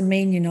effortless doesn't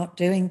mean you're not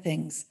doing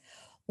things.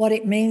 What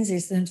it means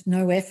is there's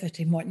no effort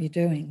in what you're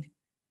doing.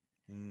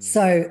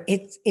 So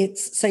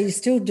so you're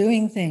still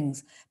doing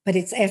things, but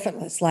it's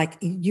effortless. Like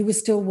you were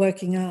still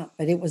working out,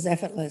 but it was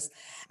effortless.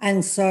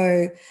 And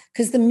so,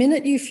 because the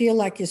minute you feel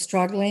like you're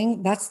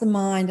struggling, that's the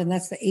mind and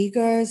that's the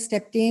ego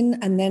stepped in,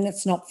 and then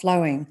it's not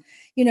flowing,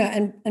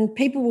 and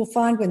people will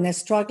find when they're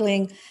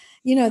struggling,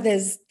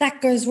 there's that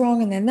goes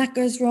wrong and then that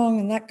goes wrong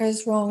and that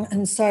goes wrong.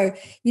 And so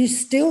you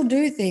still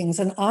do things.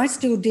 And I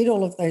still did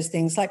all of those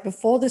things. Like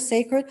before The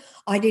Secret,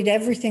 I did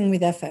everything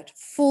with effort,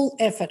 full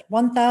effort,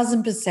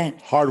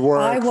 1000%. Hard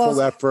work, full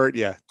effort.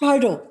 Yeah.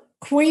 Total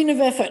queen of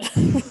effort.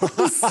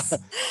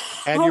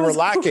 And you were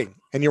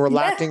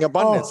lacking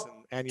abundance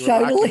and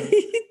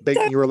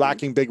you were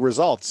lacking big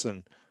results.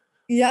 And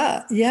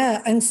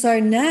yeah. And so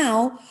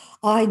now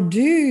I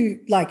do,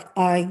 like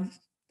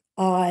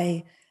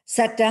I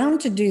sat down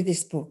to do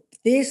this book.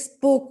 This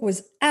book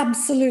was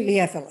absolutely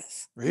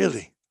effortless.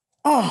 Really?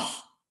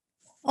 Oh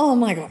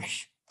my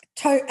gosh.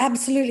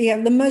 Absolutely.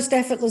 The most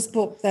effortless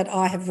book that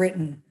I have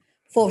written,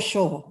 for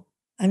sure.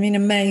 I mean,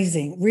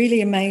 amazing,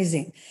 really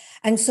amazing.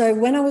 And so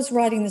when I was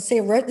writing I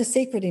wrote The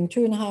Secret in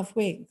 2.5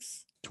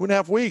 weeks.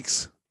 2.5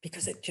 weeks?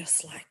 Because it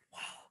just like, wow.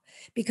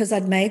 Because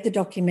I'd made the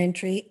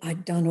documentary,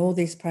 I'd done all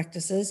these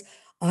practices.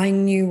 I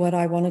knew what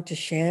I wanted to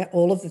share,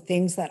 all of the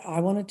things that I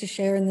wanted to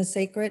share in The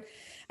Secret.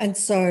 And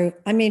so,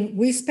 I mean,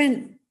 we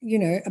spent,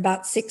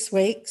 about 6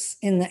 weeks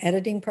in the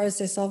editing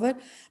process of it,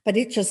 but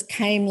it just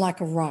came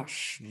like a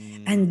rush.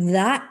 And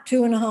that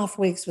 2.5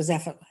 weeks was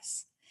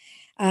effortless.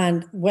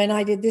 And when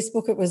I did this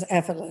book, it was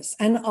effortless.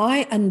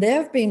 And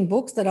there have been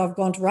books that I've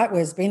gone to write where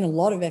there's been a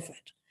lot of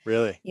effort.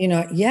 Really?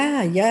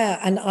 Yeah.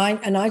 And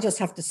I just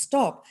have to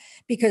stop,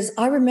 because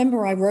I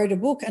remember I wrote a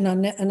book and I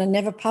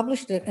never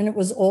published it, and it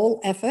was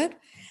all effort.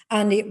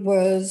 And it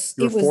was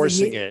You were the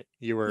forcing it.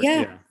 You were,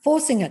 yeah.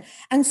 forcing it.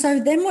 And so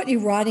then what you're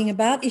writing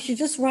about is you're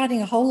just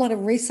writing a whole lot of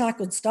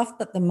recycled stuff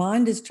that the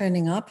mind is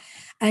turning up,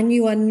 and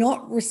you are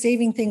not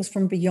receiving things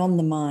from beyond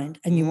the mind,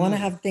 and you want to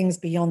have things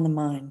beyond the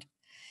mind.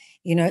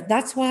 You know,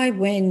 that's why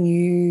when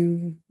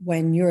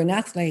you're an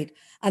athlete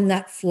and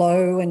that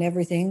flow and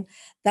everything,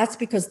 that's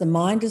because the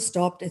mind has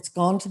stopped, it's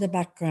gone to the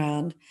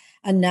background,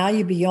 and now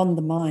you're beyond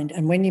the mind.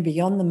 And when you're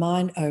beyond the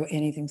mind, oh,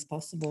 anything's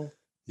possible.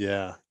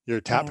 Yeah. You're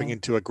tapping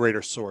into a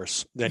greater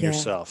source than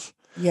yourself.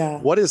 Yeah.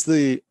 What is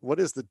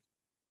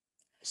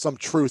some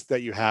truth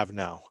that you have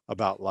now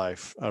about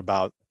life,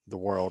 about the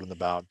world, and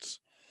about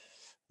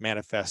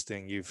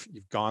manifesting? You've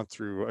gone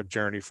through a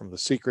journey from The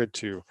Secret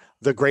to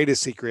The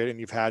Greatest Secret, and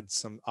you've had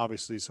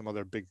obviously some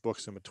other big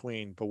books in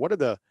between, but what are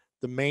the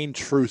main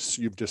truths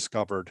you've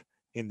discovered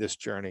in this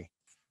journey?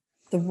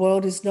 The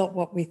world is not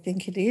what we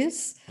think it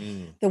is.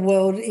 The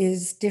world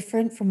is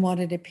different from what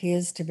it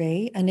appears to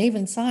be. And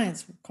even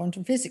science,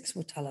 quantum physics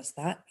will tell us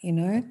that, you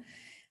know,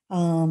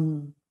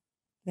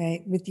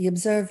 with the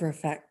observer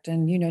effect.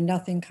 And, you know,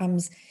 nothing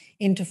comes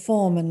into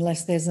form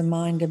unless there's a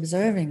mind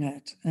observing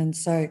it. And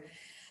so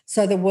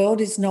the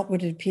world is not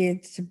what it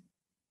appeared to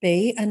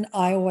be. And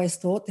I always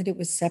thought that it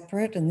was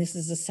separate, and this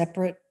is a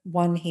separate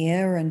one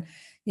here. And,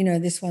 you know,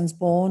 this one's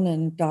born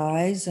and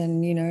dies,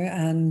 and, you know,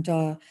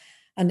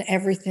 and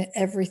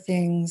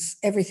everything's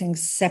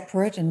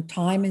separate, and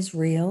time is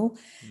real.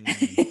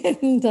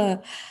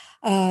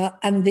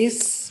 And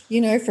this,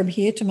 you know, from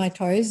here to my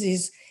toes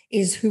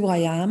is who I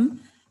am.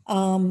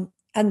 And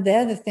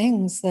they're the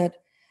things that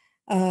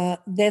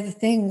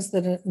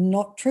are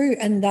not true,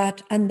 and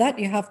that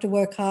you have to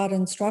work hard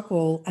and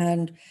struggle.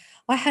 And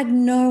I had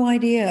no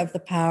idea of the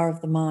power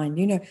of the mind.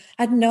 You know,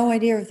 I had no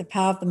idea of the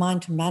power of the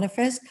mind to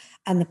manifest,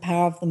 and the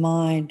power of the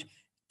mind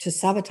to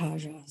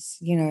sabotage us,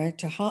 you know,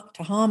 to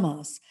harm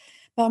us.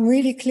 But I'm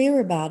really clear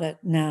about it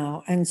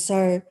now. And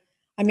so,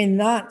 I mean,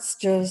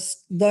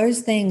 those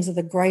things are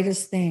the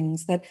greatest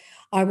things that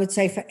I would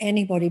say for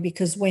anybody,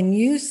 because when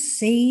you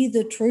see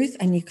the truth,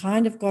 and you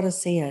kind of got to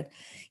see it,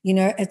 you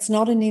know, it's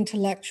not an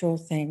intellectual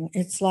thing.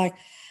 It's like,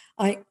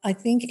 I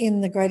think in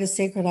The Greatest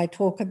Secret, I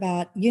talk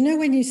about, you know,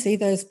 when you see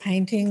those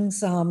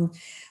paintings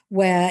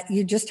where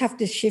you just have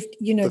to shift,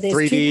 you know, there's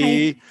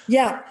 3D.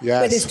 Yes.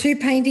 Where there's two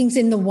paintings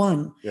in the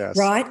one, yes.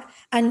 Right?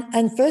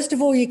 And first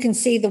of all, you can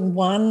see the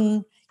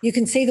one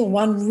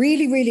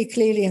really, really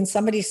clearly, and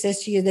somebody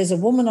says to you, there's a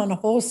woman on a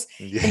horse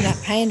in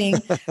that painting,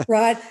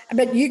 right?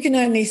 But you can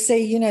only see,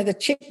 you know, the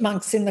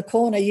chipmunks in the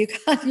corner. You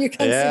can't see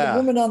the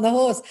woman on the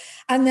horse.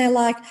 And they're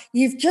like,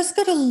 you've just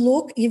got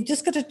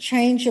to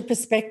change your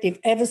perspective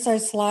ever so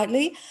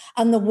slightly,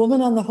 and the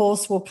woman on the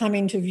horse will come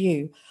into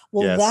view.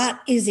 Well,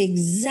 that is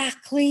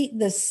exactly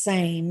the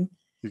same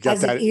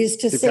as it is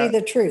to see the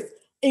truth.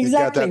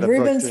 Exactly.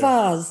 Rubens'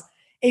 vase.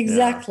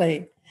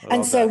 Exactly. Yeah.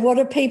 And so what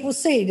do people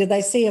see? Do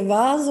they see a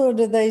vase, or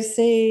do they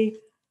see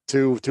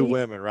two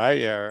women, right?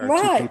 Yeah. Or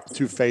right.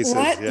 Two faces.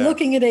 Right. Yeah.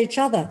 Looking at each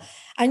other.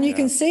 And you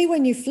can see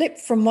when you flip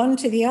from one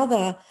to the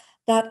other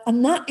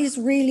and that is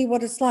really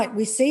what it's like.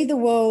 We see the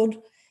world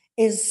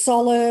is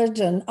solid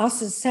and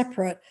us is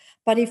separate.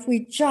 But if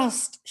we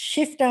just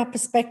shift our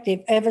perspective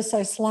ever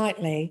so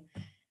slightly,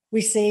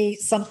 we see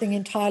something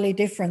entirely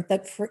different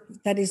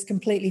that is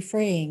completely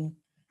freeing.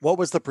 What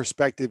was the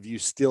perspective you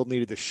still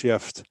needed to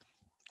shift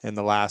in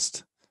the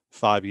last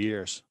 5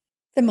 years?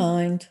 The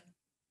mind.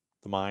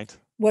 The mind?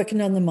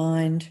 Working on the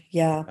mind,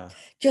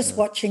 just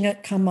watching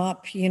it come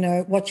up, you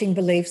know, watching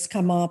beliefs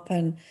come up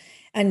and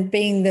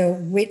being the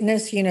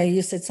witness. You know,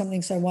 you said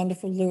something so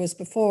wonderful, Lewis,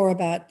 before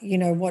about, you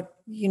know, what,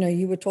 you know,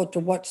 you were taught to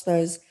watch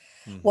those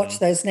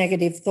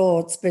negative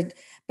thoughts, but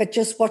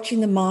just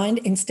watching the mind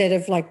instead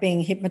of like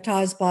being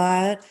hypnotized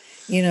by it,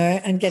 you know,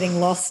 and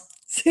getting lost,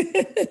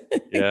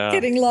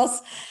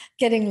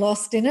 getting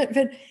lost in it.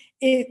 But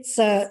it's,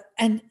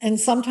 and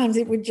sometimes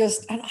it would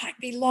and I'd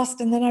be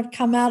lost, and then I'd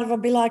come out of it,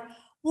 I'd be like,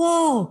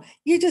 whoa,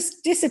 you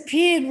just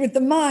disappeared with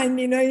the mind,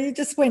 you know, you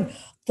just went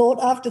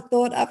thought after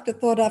thought after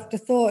thought after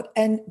thought.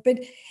 But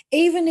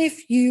even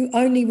if you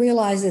only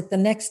realize it the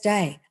next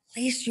day,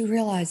 at least you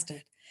realized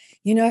it.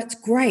 You know, it's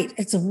great.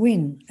 It's a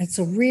win. It's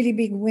a really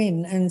big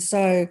win. And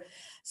so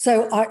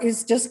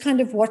it's just kind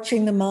of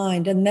watching the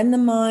mind, and then the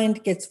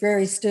mind gets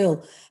very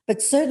still.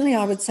 But certainly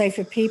I would say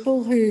for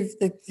people who've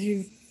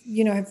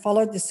you know, have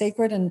followed The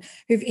Secret and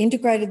who've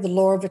integrated the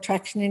law of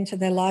attraction into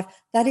their life,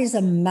 that is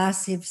a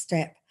massive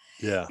step.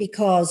 Yeah.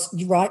 Because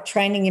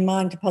training your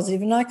mind to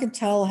positive. And I could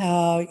tell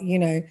how, you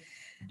know,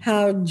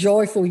 how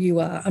joyful you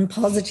are and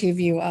positive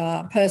you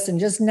are a person,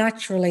 just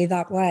naturally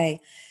that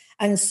way.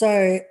 And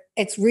so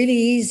it's really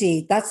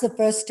easy. That's the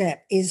first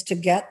step, is to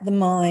get the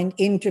mind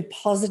into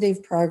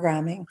positive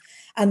programming.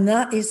 And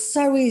that is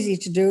so easy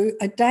to do.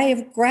 A day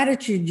of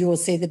gratitude, you will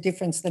see the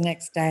difference the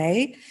next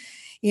day.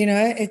 You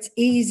know, it's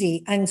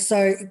easy. And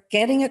so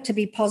getting it to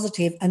be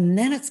positive, and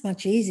then it's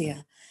much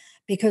easier,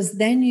 because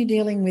then you're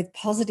dealing with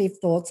positive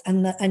thoughts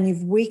and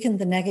you've weakened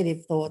the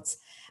negative thoughts.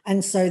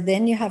 And so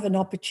then you have an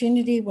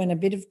opportunity when a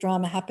bit of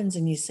drama happens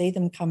and you see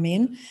them come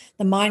in,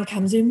 the mind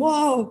comes in,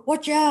 whoa,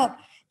 watch out.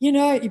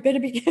 you better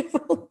be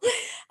careful.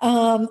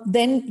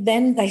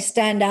 Then they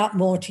stand out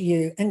more to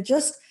you. And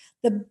just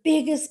the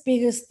biggest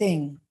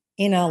thing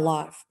in our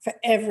life for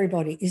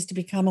everybody is to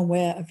become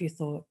aware of your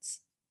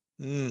thoughts.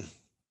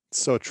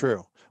 So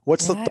true.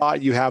 What's the Right?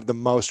 thought you have the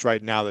most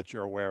right now that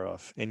you're aware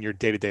of in your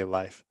day-to-day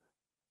life?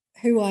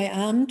 Who I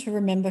am, to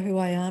remember who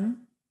I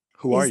am.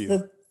 Who are Is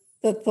you?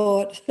 the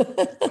thought.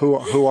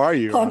 Who are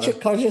you, Rhonda?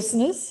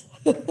 Consciousness.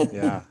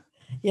 Yeah.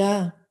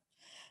 Yeah.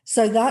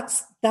 So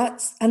that's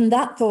and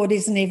that thought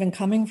isn't even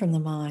coming from the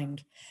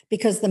mind,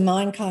 because the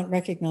mind can't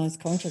recognize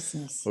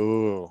consciousness.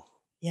 Ooh.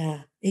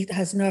 Yeah. It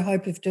has no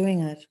hope of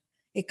doing it.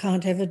 It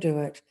can't ever do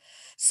it.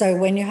 So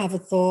when you have a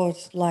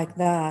thought like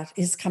that,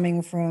 is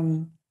coming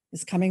from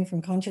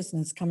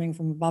consciousness, coming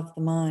from above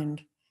the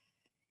mind.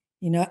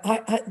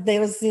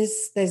 There's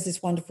this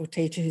wonderful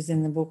teacher who's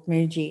in the book,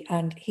 Muji,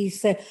 and he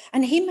said,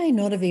 and he may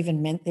not have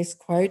even meant this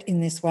quote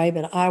in this way,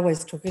 but I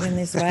always took it in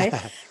this way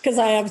because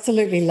I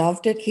absolutely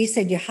loved it. He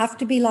said, you have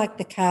to be like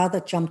the cow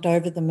that jumped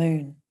over the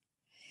moon.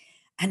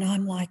 And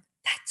I'm like,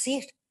 that's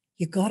it.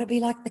 You got to be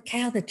like the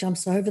cow that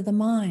jumps over the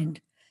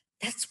mind.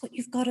 That's what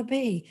you've got to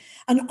be.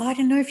 And I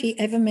don't know if he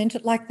ever meant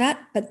it like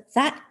that, but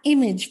that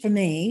image for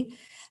me,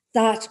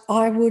 that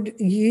I would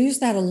use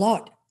that a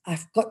lot.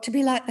 I've got to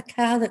be like the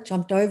cow that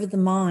jumped over the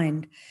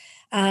mind.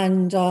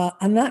 And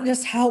that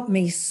just helped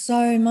me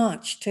so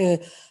much to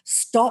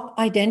stop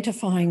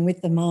identifying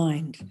with the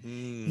mind,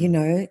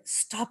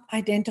 stop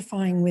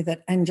identifying with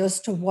it and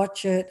just to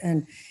watch it.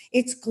 And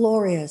it's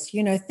glorious.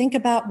 Think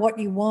about what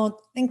you want,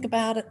 think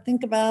about it,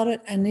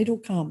 and it'll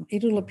come,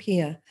 it'll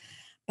appear.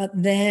 But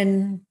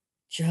then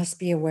just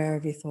be aware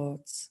of your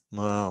thoughts.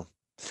 Wow.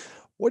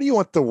 What do you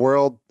want the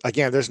world,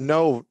 again,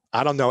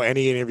 I don't know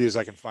any interviews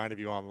I can find of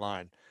you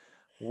online.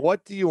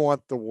 What do you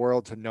want the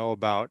world to know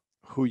about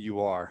who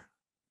you are?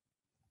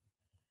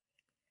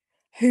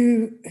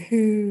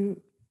 Who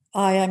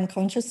I am,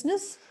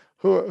 consciousness.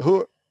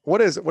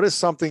 What is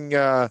something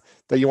that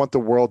you want the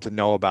world to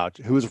know about?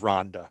 Who's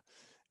Rhonda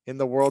in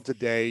the world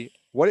today?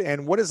 What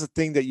is the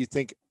thing that you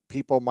think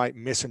people might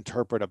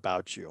misinterpret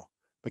about you?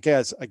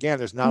 Because again,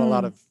 there's not a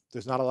lot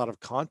of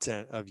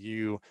content of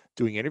you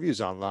doing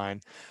interviews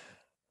online.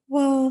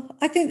 Well,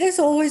 I think there's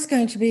always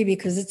going to be,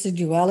 because it's a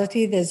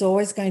duality, there's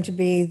always going to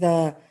be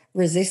the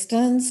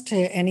resistance to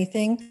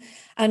anything.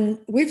 And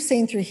we've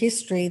seen through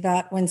history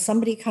that when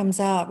somebody comes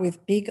out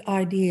with big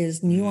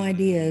ideas, new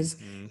ideas,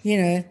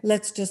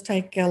 let's just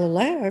take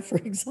Galileo, for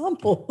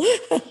example,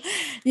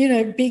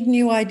 big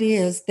new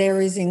ideas, there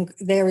is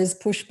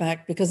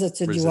pushback because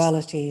it's a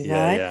duality,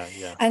 right?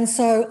 Yeah. And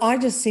so I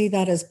just see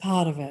that as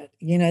part of it.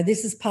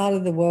 This is part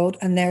of the world,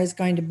 and there is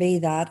going to be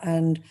that.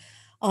 And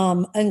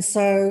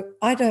so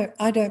I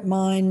don't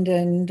mind,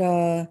 and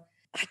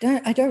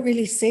I don't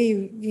really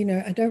see,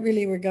 I don't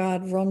really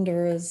regard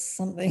Rhonda as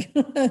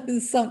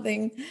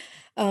something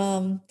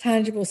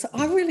tangible. So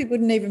I really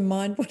wouldn't even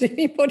mind what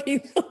anybody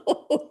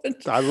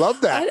thought. I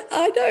love that.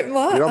 I don't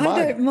mind. I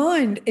don't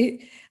mind.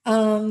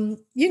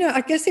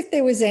 I guess if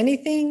there was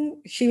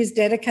anything, she was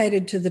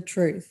dedicated to the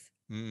truth.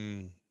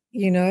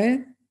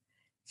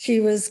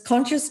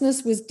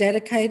 Consciousness was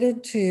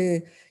dedicated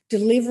to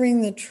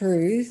delivering the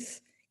truth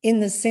in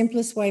the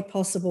simplest way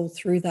possible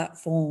through that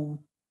form.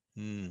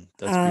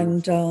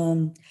 That's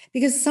beautiful.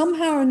 Because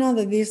somehow or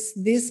another,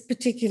 this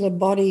particular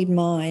body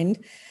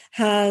mind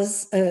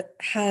has a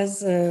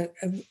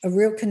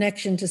real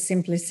connection to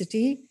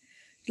simplicity,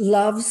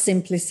 loves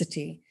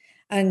simplicity.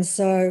 And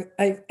so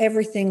I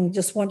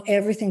just want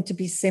everything to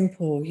be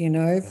simple,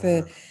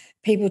 for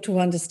people to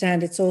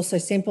understand it's also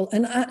simple.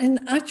 And in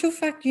actual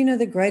fact,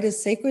 the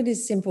greatest secret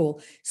is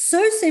simple.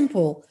 So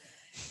simple.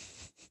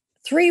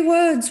 3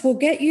 words will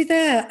get you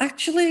there.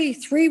 Actually,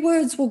 3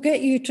 words will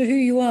get you to who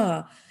you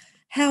are.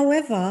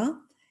 However,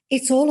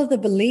 it's all of the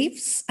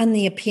beliefs and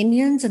the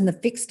opinions and the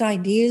fixed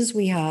ideas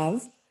we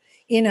have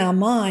in our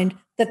mind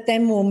that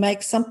then will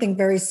make something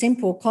very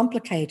simple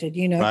complicated,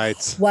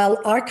 Right. Well,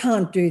 I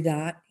can't do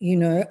that,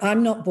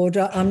 I'm not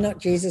Buddha, I'm not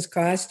Jesus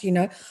Christ,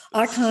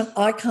 I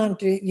can't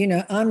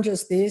do, I'm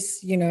just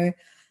this,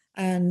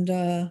 and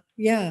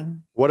yeah.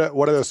 What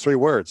are those 3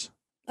 words?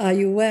 Are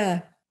you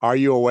aware? Are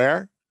you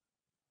aware?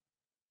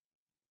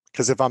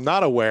 Because if I'm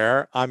not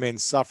aware, I'm in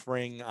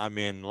suffering, I'm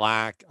in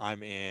lack,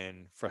 I'm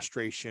in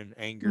frustration,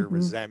 anger,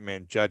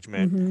 resentment,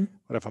 judgment.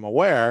 But if I'm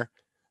aware,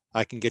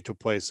 I can get to a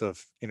place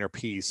of inner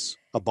peace,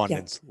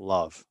 abundance,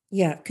 love.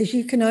 Yeah, because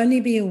you can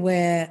only be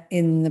aware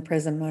in the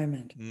present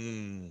moment.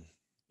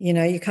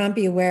 You can't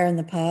be aware in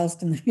the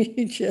past and the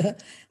future.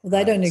 Well,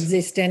 they don't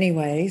exist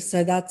anyway.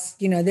 So that's,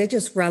 they're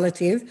just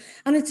relative.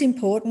 And it's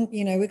important,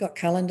 we've got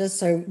calendars,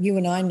 so you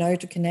and I know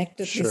to connect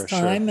at this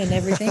time and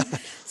everything.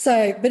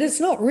 So, but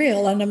it's not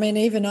real. And I mean,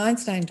 even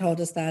Einstein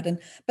told us that.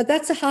 But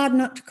that's a hard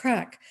nut to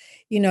crack,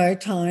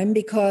 time,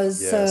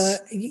 because,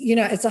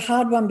 it's a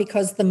hard one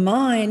because the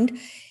mind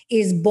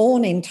is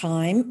born in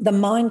time. The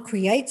mind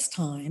creates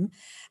time.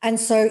 And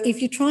so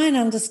if you try and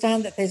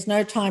understand that there's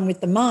no time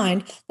with the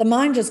mind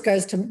just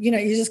goes to, you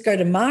just go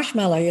to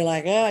marshmallow. You're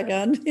like, oh,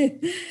 God.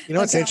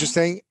 What's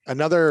interesting?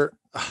 Another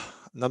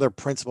another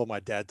principle my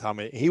dad taught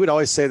me. He would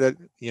always say that,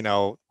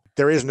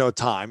 there is no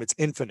time. It's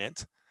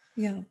infinite.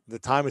 Yeah. The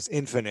time is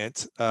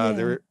infinite.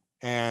 Yeah.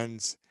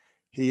 And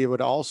he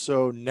would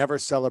also never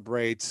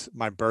celebrate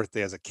my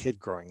birthday as a kid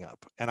growing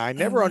up. And I Oh,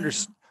 never wow.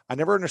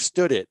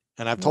 understood it.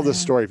 And I've told this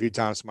Wow. story a few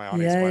times to my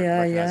audience, Yeah, might yeah,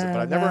 recognize it, but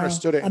yeah. I never Wow.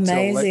 understood it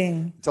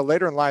Amazing. until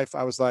later in life.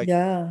 I was like,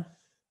 Yeah.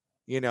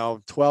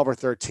 12 or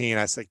 13.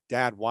 I was like,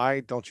 Dad,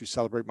 why don't you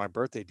celebrate my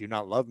birthday? Do you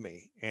not love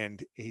me?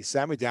 And he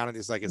sat me down and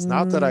he's like, it's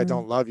not that I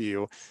don't love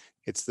you.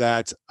 It's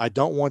that I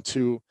don't want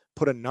to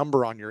put a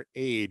number on your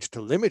age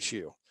to limit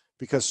you,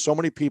 because so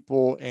many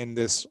people in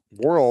this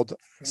world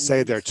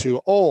say they're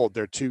too old,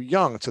 they're too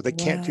young, so they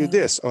can't do Wow.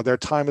 this, or their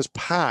time is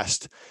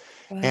past.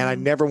 And I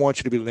Wow. never want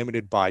you to be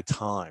limited by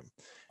time.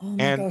 Oh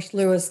my And gosh,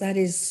 Lewis, that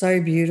is so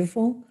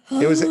beautiful.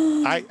 it was,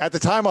 at the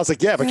time I was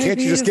like, yeah, but So can't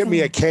you just give me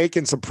a beautiful. cake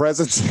and some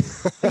presents?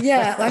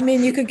 Yeah, I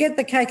mean, you could get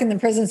the cake and the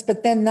presents,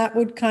 but then that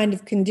would kind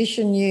of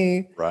condition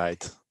you Right.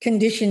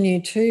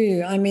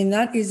 too. I mean,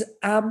 that is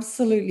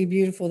absolutely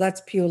beautiful.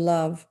 That's pure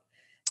love.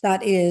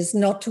 That is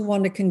not to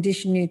want to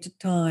condition you to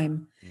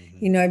time,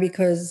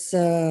 because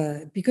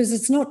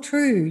it's not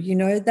true.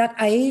 That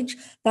age,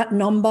 that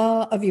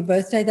number of your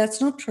birthday,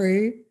 that's not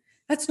true.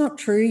 That's not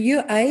true.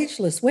 You're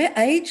ageless. We're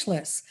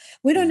ageless.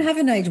 We don't have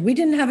an age. We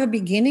didn't have a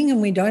beginning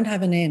and we don't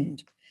have an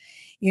end.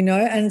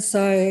 And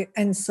so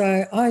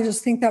I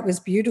just think that was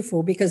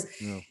beautiful because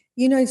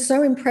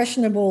so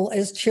impressionable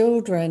as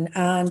children,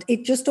 and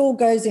it just all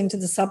goes into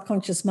the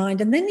subconscious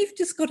mind, and then you've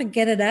just got to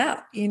get it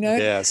out.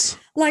 Yes.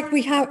 Like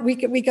we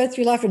go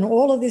through life and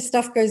all of this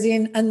stuff goes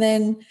in, and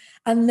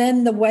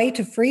then the way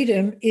to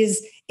freedom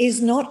is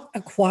not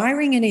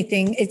acquiring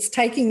anything, it's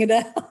taking it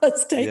out.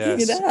 It's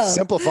taking it out.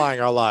 Simplifying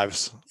our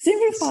lives.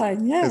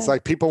 Simplifying. Yeah. It's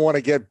like people want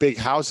to get big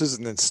houses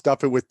and then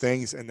stuff it with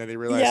things, and then they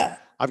realize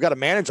I've got to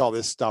manage all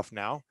this stuff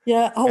now.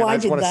 Yeah. Oh, I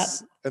did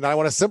that. And I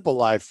want a simple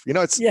life.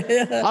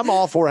 I'm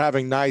all for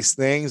having nice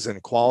things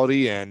and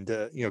quality and,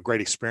 great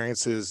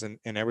experiences and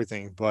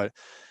everything. But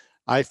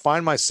I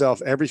find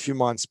myself every few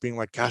months being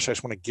like, gosh, I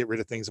just want to get rid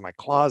of things in my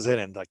closet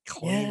and like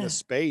clean the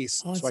space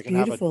so I can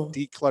have a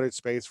decluttered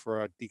space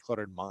for a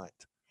decluttered mind.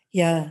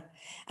 Yeah.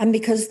 And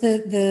because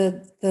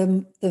the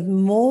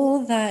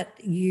more that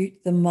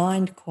the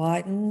mind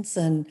quietens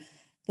and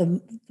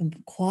the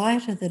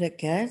quieter that it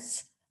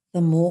gets,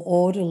 the more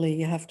orderly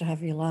you have to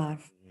have your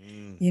life.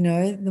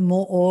 The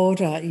more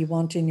order you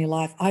want in your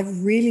life.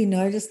 I've really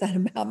noticed that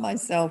about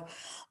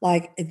myself.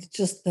 Like, it's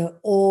just the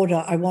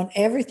order. I want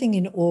everything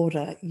in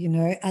order,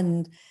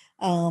 and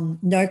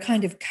no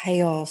kind of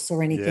chaos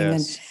or anything.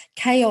 Yes. And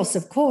chaos,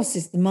 of course,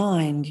 is the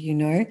mind,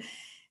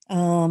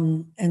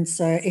 and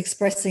so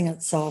expressing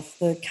itself,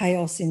 the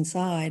chaos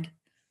inside.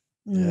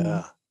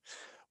 Yeah.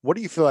 What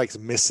do you feel like is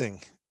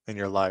missing in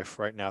your life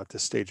right now at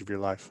this stage of your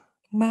life?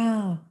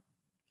 Wow.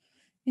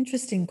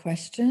 Interesting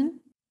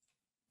question.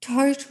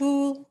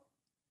 Total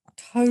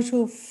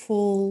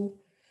full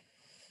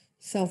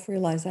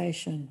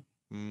self-realization.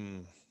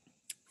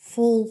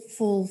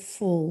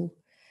 Full.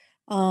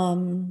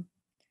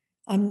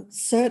 I'm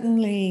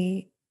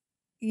certainly,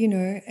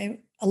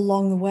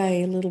 along the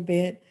way a little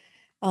bit.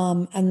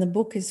 And the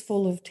book is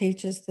full of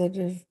teachers that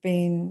have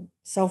been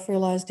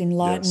self-realized,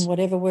 enlightened,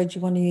 whatever word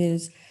you want to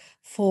use,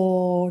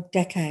 for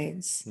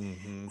decades.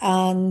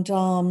 And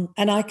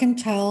I can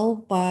tell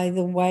by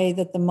the way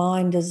that the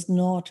mind is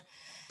not,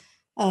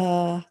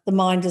 the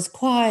mind is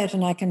quiet,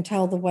 and I can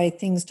tell the way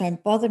things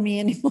don't bother me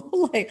anymore.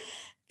 Like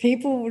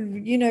people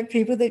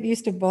that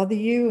used to bother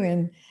you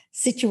and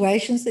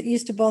situations that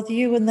used to bother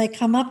you, when they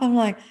come up, I'm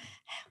like,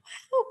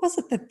 how was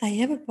it that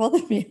they ever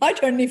bothered me? I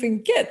don't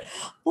even get,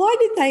 why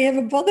did they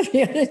ever bother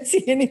me? I don't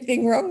see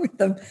anything wrong with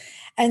them.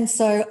 And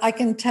so I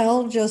can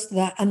tell just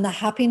that, and the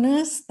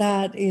happiness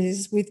that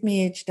is with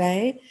me each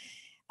day.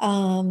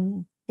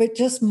 But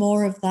just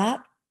more of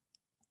that,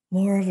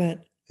 more of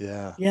it.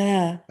 Yeah.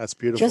 Yeah. That's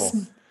beautiful.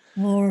 Just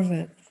more of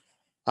it.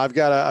 I've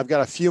got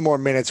a few more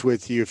minutes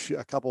with you,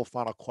 a couple of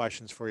final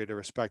questions for you to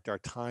respect our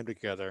time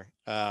together.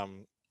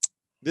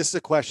 This is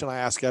a question I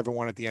ask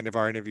everyone at the end of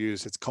our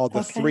interviews. It's called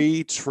the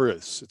 3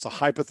 truths. It's a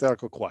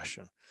hypothetical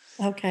question.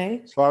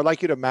 Okay. So I'd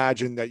like you to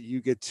imagine that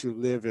you get to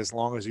live as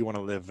long as you want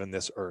to live in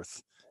this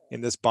earth,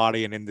 in this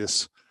body, and in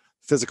this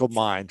physical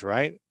mind,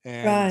 right?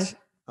 And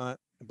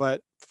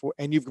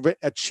and you've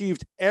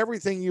achieved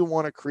everything you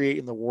want to create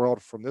in the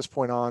world from this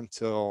point on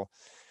till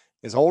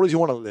as old as you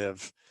want to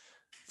live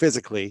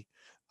physically.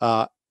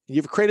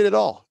 You've created it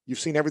all. You've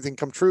seen everything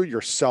come true.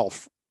 You're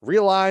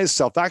self-realized,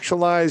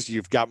 self-actualized.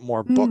 You've got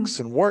more books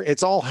and work.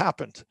 It's all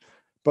happened.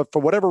 But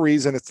for whatever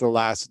reason, it's the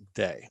last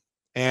day.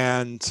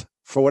 And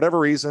for whatever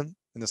reason,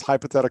 in this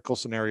hypothetical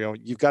scenario,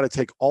 you've got to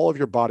take all of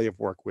your body of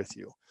work with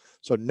you.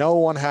 So no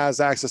one has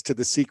access to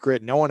the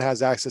secret. No one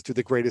has access to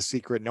the greatest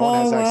secret. No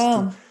one has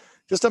access to,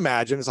 just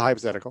imagine, it's a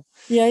hypothetical.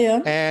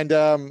 Yeah. And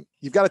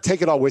you've got to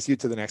take it all with you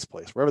to the next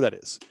place, wherever that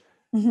is.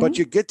 But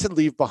you get to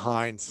leave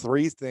behind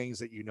 3 things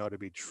that you know to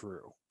be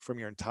true from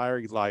your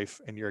entire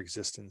life and your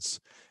existence.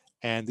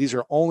 And these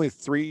are only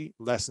 3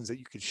 lessons that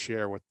you could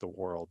share with the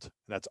world.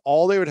 And that's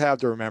all they would have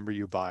to remember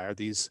you by, are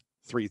these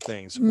three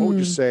things, what would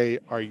you say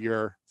are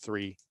your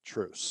three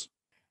truths?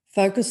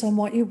 Focus on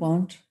what you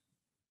want,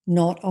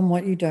 not on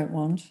what you don't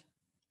want.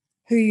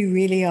 Who you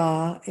really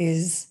are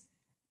is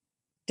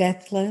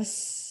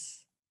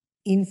deathless,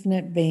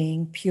 infinite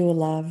being, pure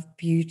love,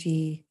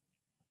 beauty.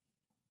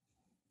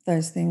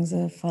 Those things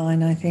are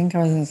fine, I think.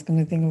 I was going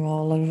to think of a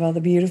whole lot of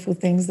other beautiful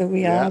things that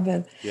we are,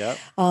 but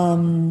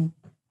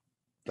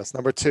that's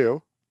number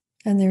two.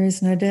 And there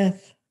is no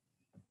death.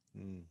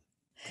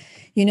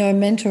 You know, a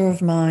mentor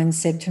of mine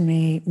said to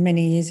me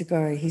many years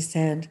ago, he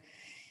said,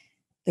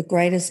 the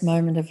greatest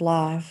moment of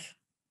life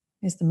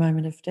is the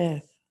moment of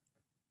death.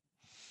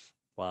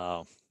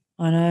 Wow.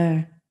 I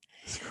know.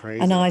 It's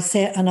crazy. And I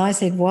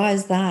said, why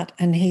is that?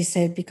 And he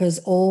said, because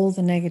all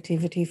the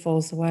negativity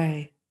falls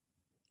away.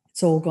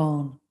 It's all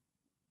gone.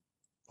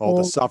 All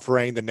the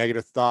suffering, the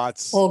negative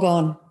thoughts. All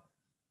gone.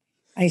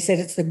 And he said,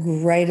 it's the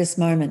greatest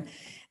moment.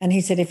 And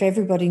he said, if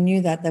everybody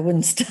knew that, they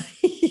wouldn't stay.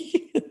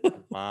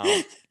 Wow.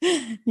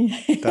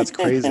 That's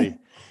crazy.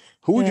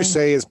 Who would you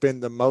say has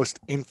been the most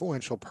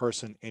influential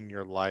person in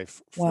your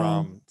life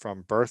from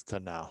birth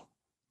to now?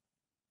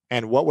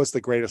 And what was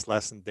the greatest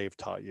lesson they've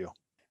taught you?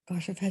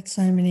 Gosh, I've had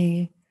so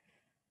many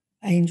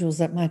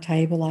angels at my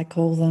table, I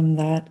call them,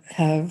 that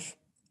have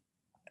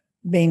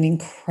been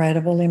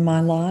incredible in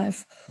my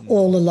life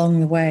all along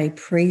the way,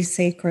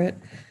 pre-secret,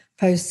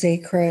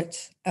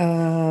 post-secret.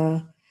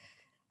 But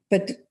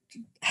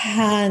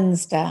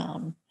hands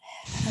down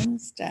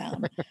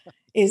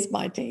is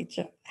my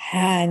teacher,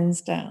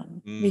 hands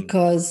down,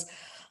 because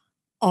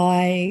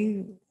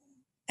when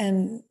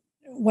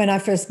I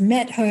first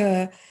met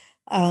her,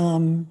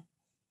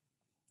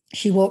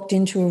 she walked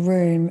into a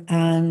room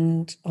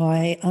and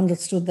I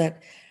understood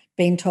that,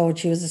 being told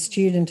she was a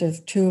student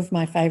of two of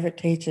my favorite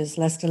teachers,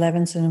 Lester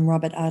Levinson and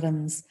Robert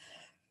Adams.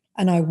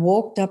 And I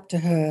walked up to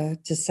her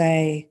to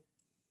say,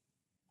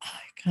 I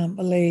can't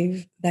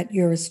believe that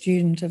you're a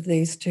student of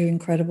these two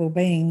incredible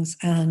beings.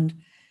 And,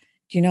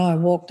 you know, I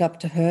walked up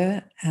to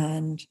her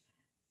and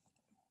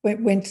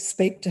went to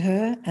speak to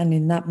her. And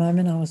in that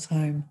moment, I was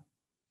home.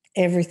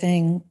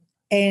 Anything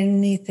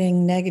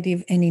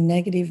negative, any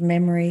negative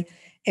memory,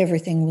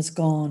 everything was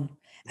gone.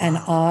 Wow. And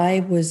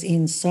I was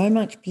in so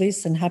much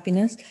bliss and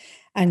happiness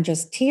and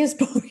just tears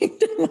pouring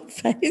down my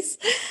face.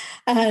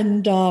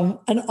 And I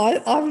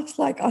was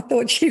like, I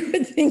thought she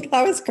would think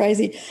I was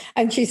crazy.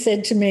 And she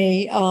said to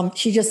me,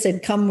 she just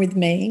said, come with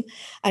me.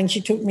 And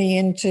she took me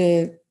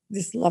into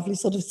this lovely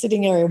sort of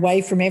sitting area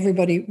away from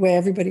everybody, where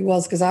everybody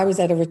was, because I was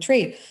at a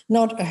retreat,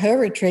 not her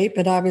retreat,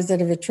 but I was at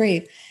a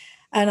retreat.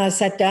 And I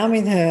sat down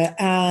with her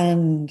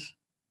and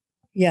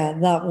yeah,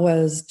 that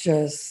was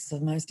just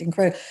the most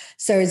incredible.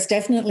 So it's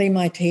definitely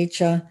my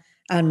teacher,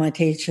 and my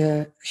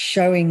teacher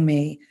showing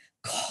me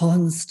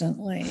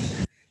constantly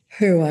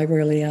who I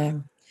really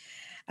am,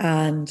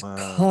 and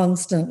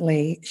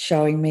constantly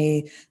showing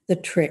me the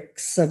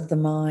tricks of the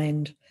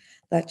mind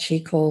that she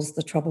calls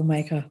the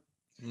troublemaker.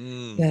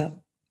 Yeah.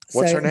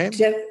 What's her name?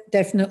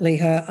 Definitely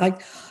her.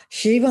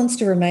 She wants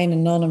to remain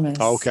anonymous.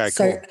 Okay,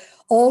 so cool.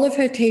 All of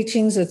her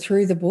teachings are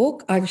through the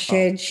book. I've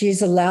shared,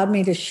 she's allowed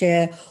me to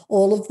share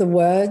all of the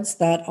words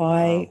that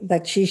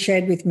that she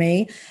shared with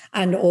me,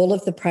 and all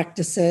of the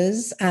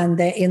practices, and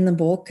they're in the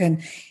book.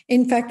 And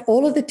in fact,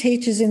 all of the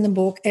teachers in the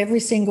book, every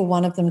single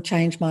one of them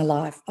changed my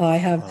life.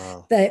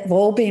 They've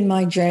all been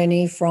my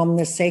journey from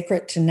the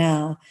secret to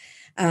now.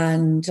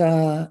 And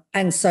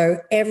so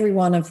every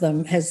one of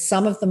them has,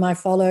 some of them I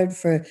followed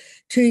for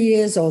 2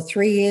 years or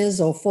 3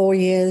 years or 4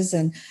 years,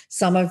 and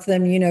some of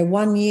them,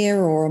 1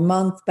 year or a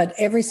month, but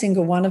every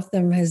single one of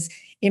them has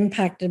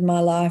impacted my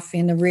life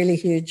in a really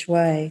huge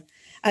way.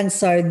 And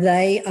so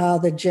they are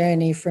the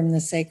journey from the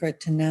sacred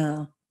to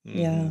now.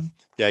 Yeah.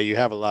 Yeah. You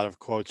have a lot of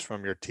quotes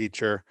from your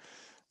teacher.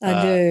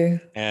 I do.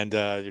 And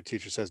your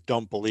teacher says,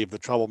 don't believe the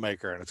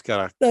troublemaker. And it's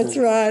got a That's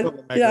right.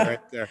 troublemaker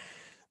right there.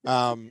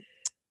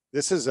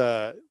 This has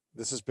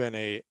been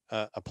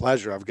a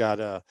pleasure. I've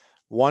got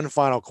one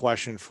final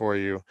question for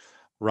you,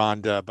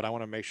 Rhonda, but I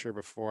want to make sure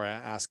before I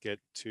ask it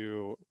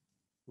to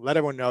let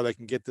everyone know they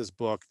can get this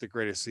book, The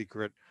Greatest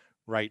Secret,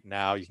 right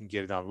now. You can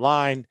get it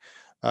online,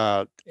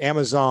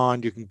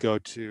 Amazon. You can go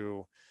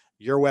to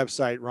your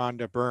website,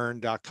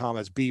 rhondabyrne.com.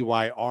 That's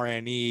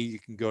BYRNE. You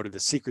can go to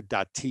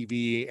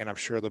thesecret.tv, and I'm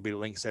sure there'll be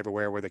links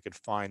everywhere where they could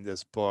find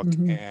this book.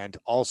 And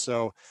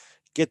also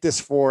get this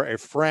for a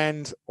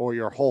friend or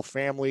your whole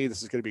family.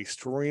 This is going to be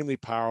extremely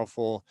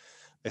powerful,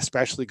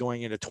 especially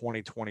going into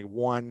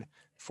 2021,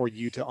 for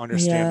you to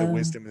understand the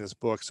wisdom in this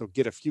book. So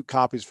get a few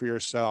copies for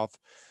yourself.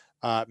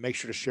 Make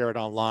sure to share it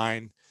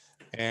online.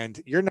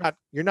 And you're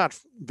not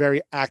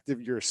very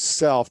active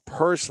yourself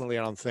personally,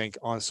 I don't think,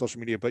 on social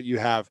media, but you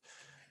have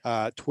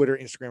Twitter,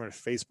 Instagram, and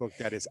Facebook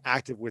that is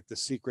active with the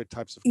secret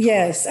types of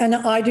Yes, and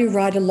I do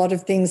write a lot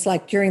of things.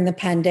 Like during the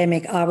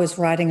pandemic, I was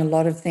writing a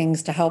lot of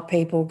things to help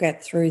people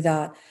get through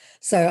that.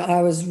 So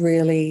I was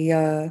really,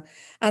 and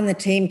the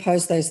team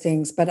post those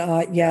things, but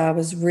I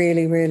was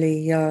really,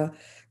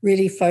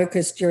 really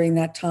focused during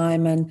that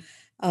time. And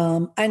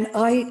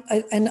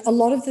a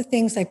lot of the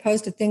things they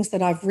posted, things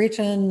that I've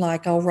written,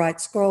 like I'll write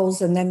scrolls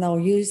and then they'll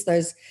use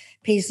those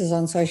pieces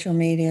on social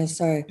media.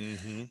 So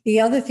Mm-hmm. the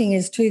other thing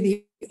is too,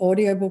 the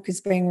audiobook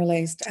is being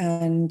released,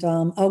 and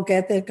I'll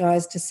get the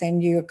guys to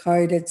send you a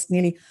code.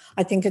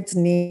 I think it's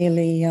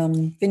nearly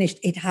finished.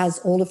 It has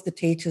all of the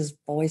teachers'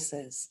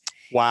 voices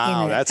in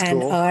Wow, it. that's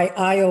And cool.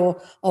 I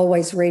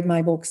always read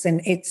my books,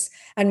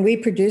 and we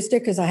produced it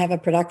because I have a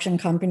production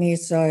company.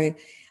 So,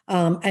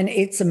 and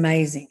it's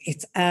amazing.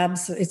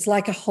 It's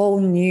like a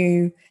whole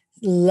new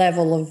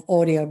level of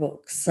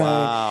audiobooks. So,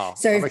 Wow.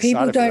 so I'm if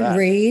people excited for don't that.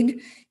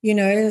 read,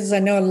 as I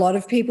know a lot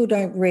of people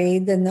don't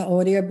read, then the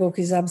audiobook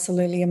is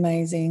absolutely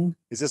amazing.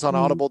 Is this on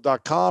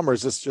audible.com or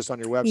is this just on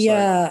your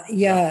website?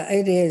 Yeah,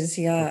 it is.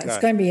 Yeah, Okay. it's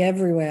going to be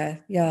everywhere.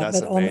 Yeah,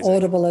 That's but on amazing.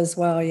 Audible as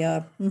well.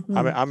 Yeah.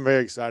 Mhm. I'm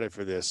very excited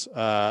for this.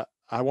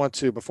 I want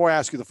to, before I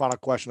ask you the final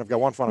question, I've got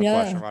one final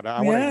question, Rhonda.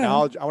 I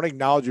want to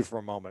acknowledge you for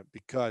a moment,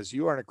 because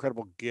you are an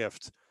incredible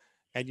gift,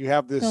 and you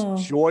have this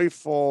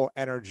joyful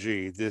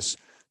energy, this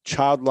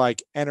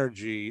childlike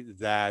energy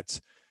that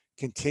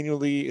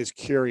continually is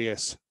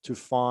curious to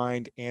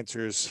find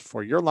answers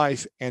for your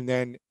life. And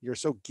then you're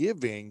so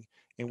giving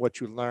in what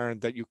you learn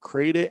that you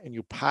create it and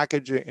you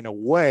package it in a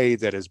way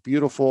that is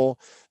beautiful,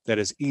 that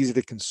is easy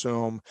to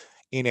consume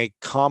in a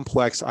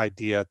complex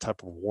idea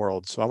type of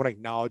world. So I want to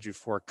acknowledge you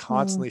for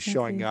constantly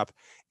showing up,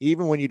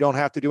 even when you don't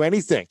have to do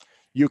anything.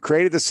 You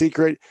created the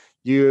secret.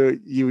 You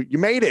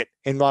made it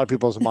in a lot of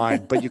people's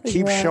mind, but you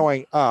keep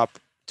showing up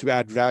to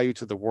add value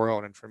to the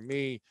world. And for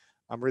me,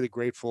 I'm really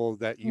grateful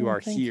that you are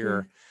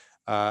here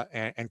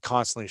and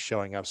constantly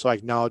showing up. So I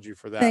acknowledge you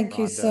for that. Thank Rhonda.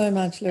 you so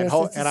much, Lewis.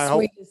 It's the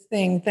sweetest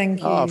thing.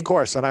 Thank you. Of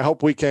course. And I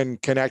hope we can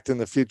connect in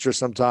the future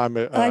sometime.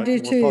 I do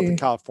too. We're both in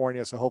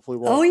California, so hopefully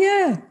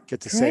we'll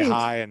get to say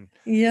hi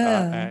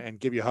and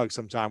give you a hug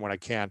sometime when I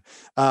can.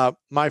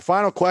 My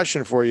final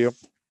question for you,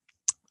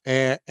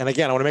 and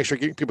again, I want to make sure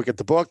people get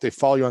the book. They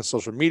follow you on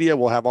social media.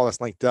 We'll have all this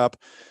linked up.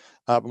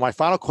 But my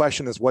final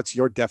question is, what's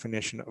your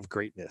definition of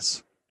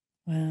greatness?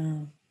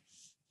 Wow.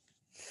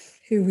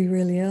 Who we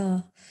really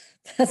are.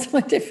 That's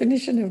my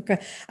definition of great.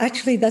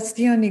 Actually, that's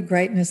the only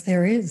greatness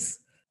there is.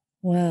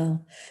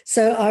 Wow.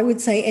 So I would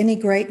say any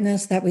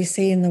greatness that we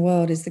see in the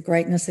world is the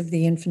greatness of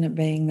the infinite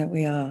being that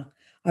we are.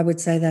 I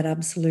would say that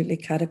absolutely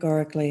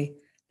categorically.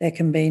 There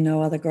can be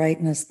no other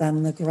greatness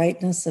than the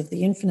greatness of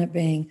the infinite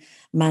being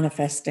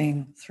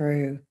manifesting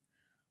through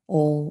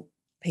all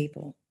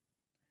people.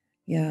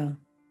 Yeah.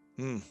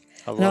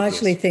 I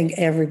actually think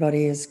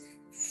everybody is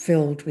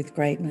filled with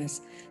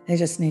greatness. They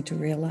just need to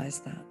realize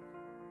that.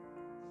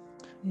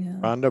 Yeah.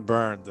 Rhonda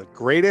Byrne, the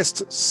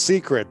greatest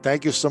secret.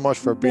 Thank you so much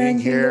for being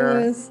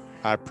here. Lewis.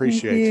 I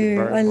appreciate you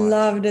very much. I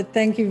loved it.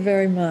 Thank you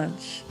very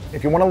much.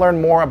 If you want to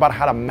learn more about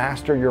how to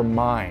master your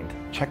mind,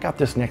 check out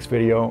this next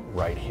video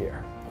right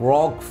here. We're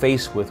all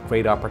faced with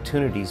great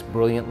opportunities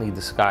brilliantly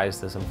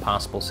disguised as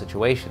impossible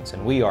situations,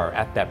 and we are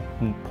at that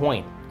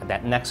point, at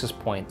that nexus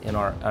point in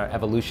our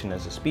evolution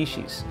as a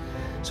species.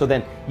 So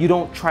then you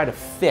don't try to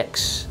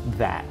fix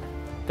that.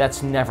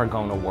 That's never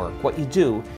going to work. What you do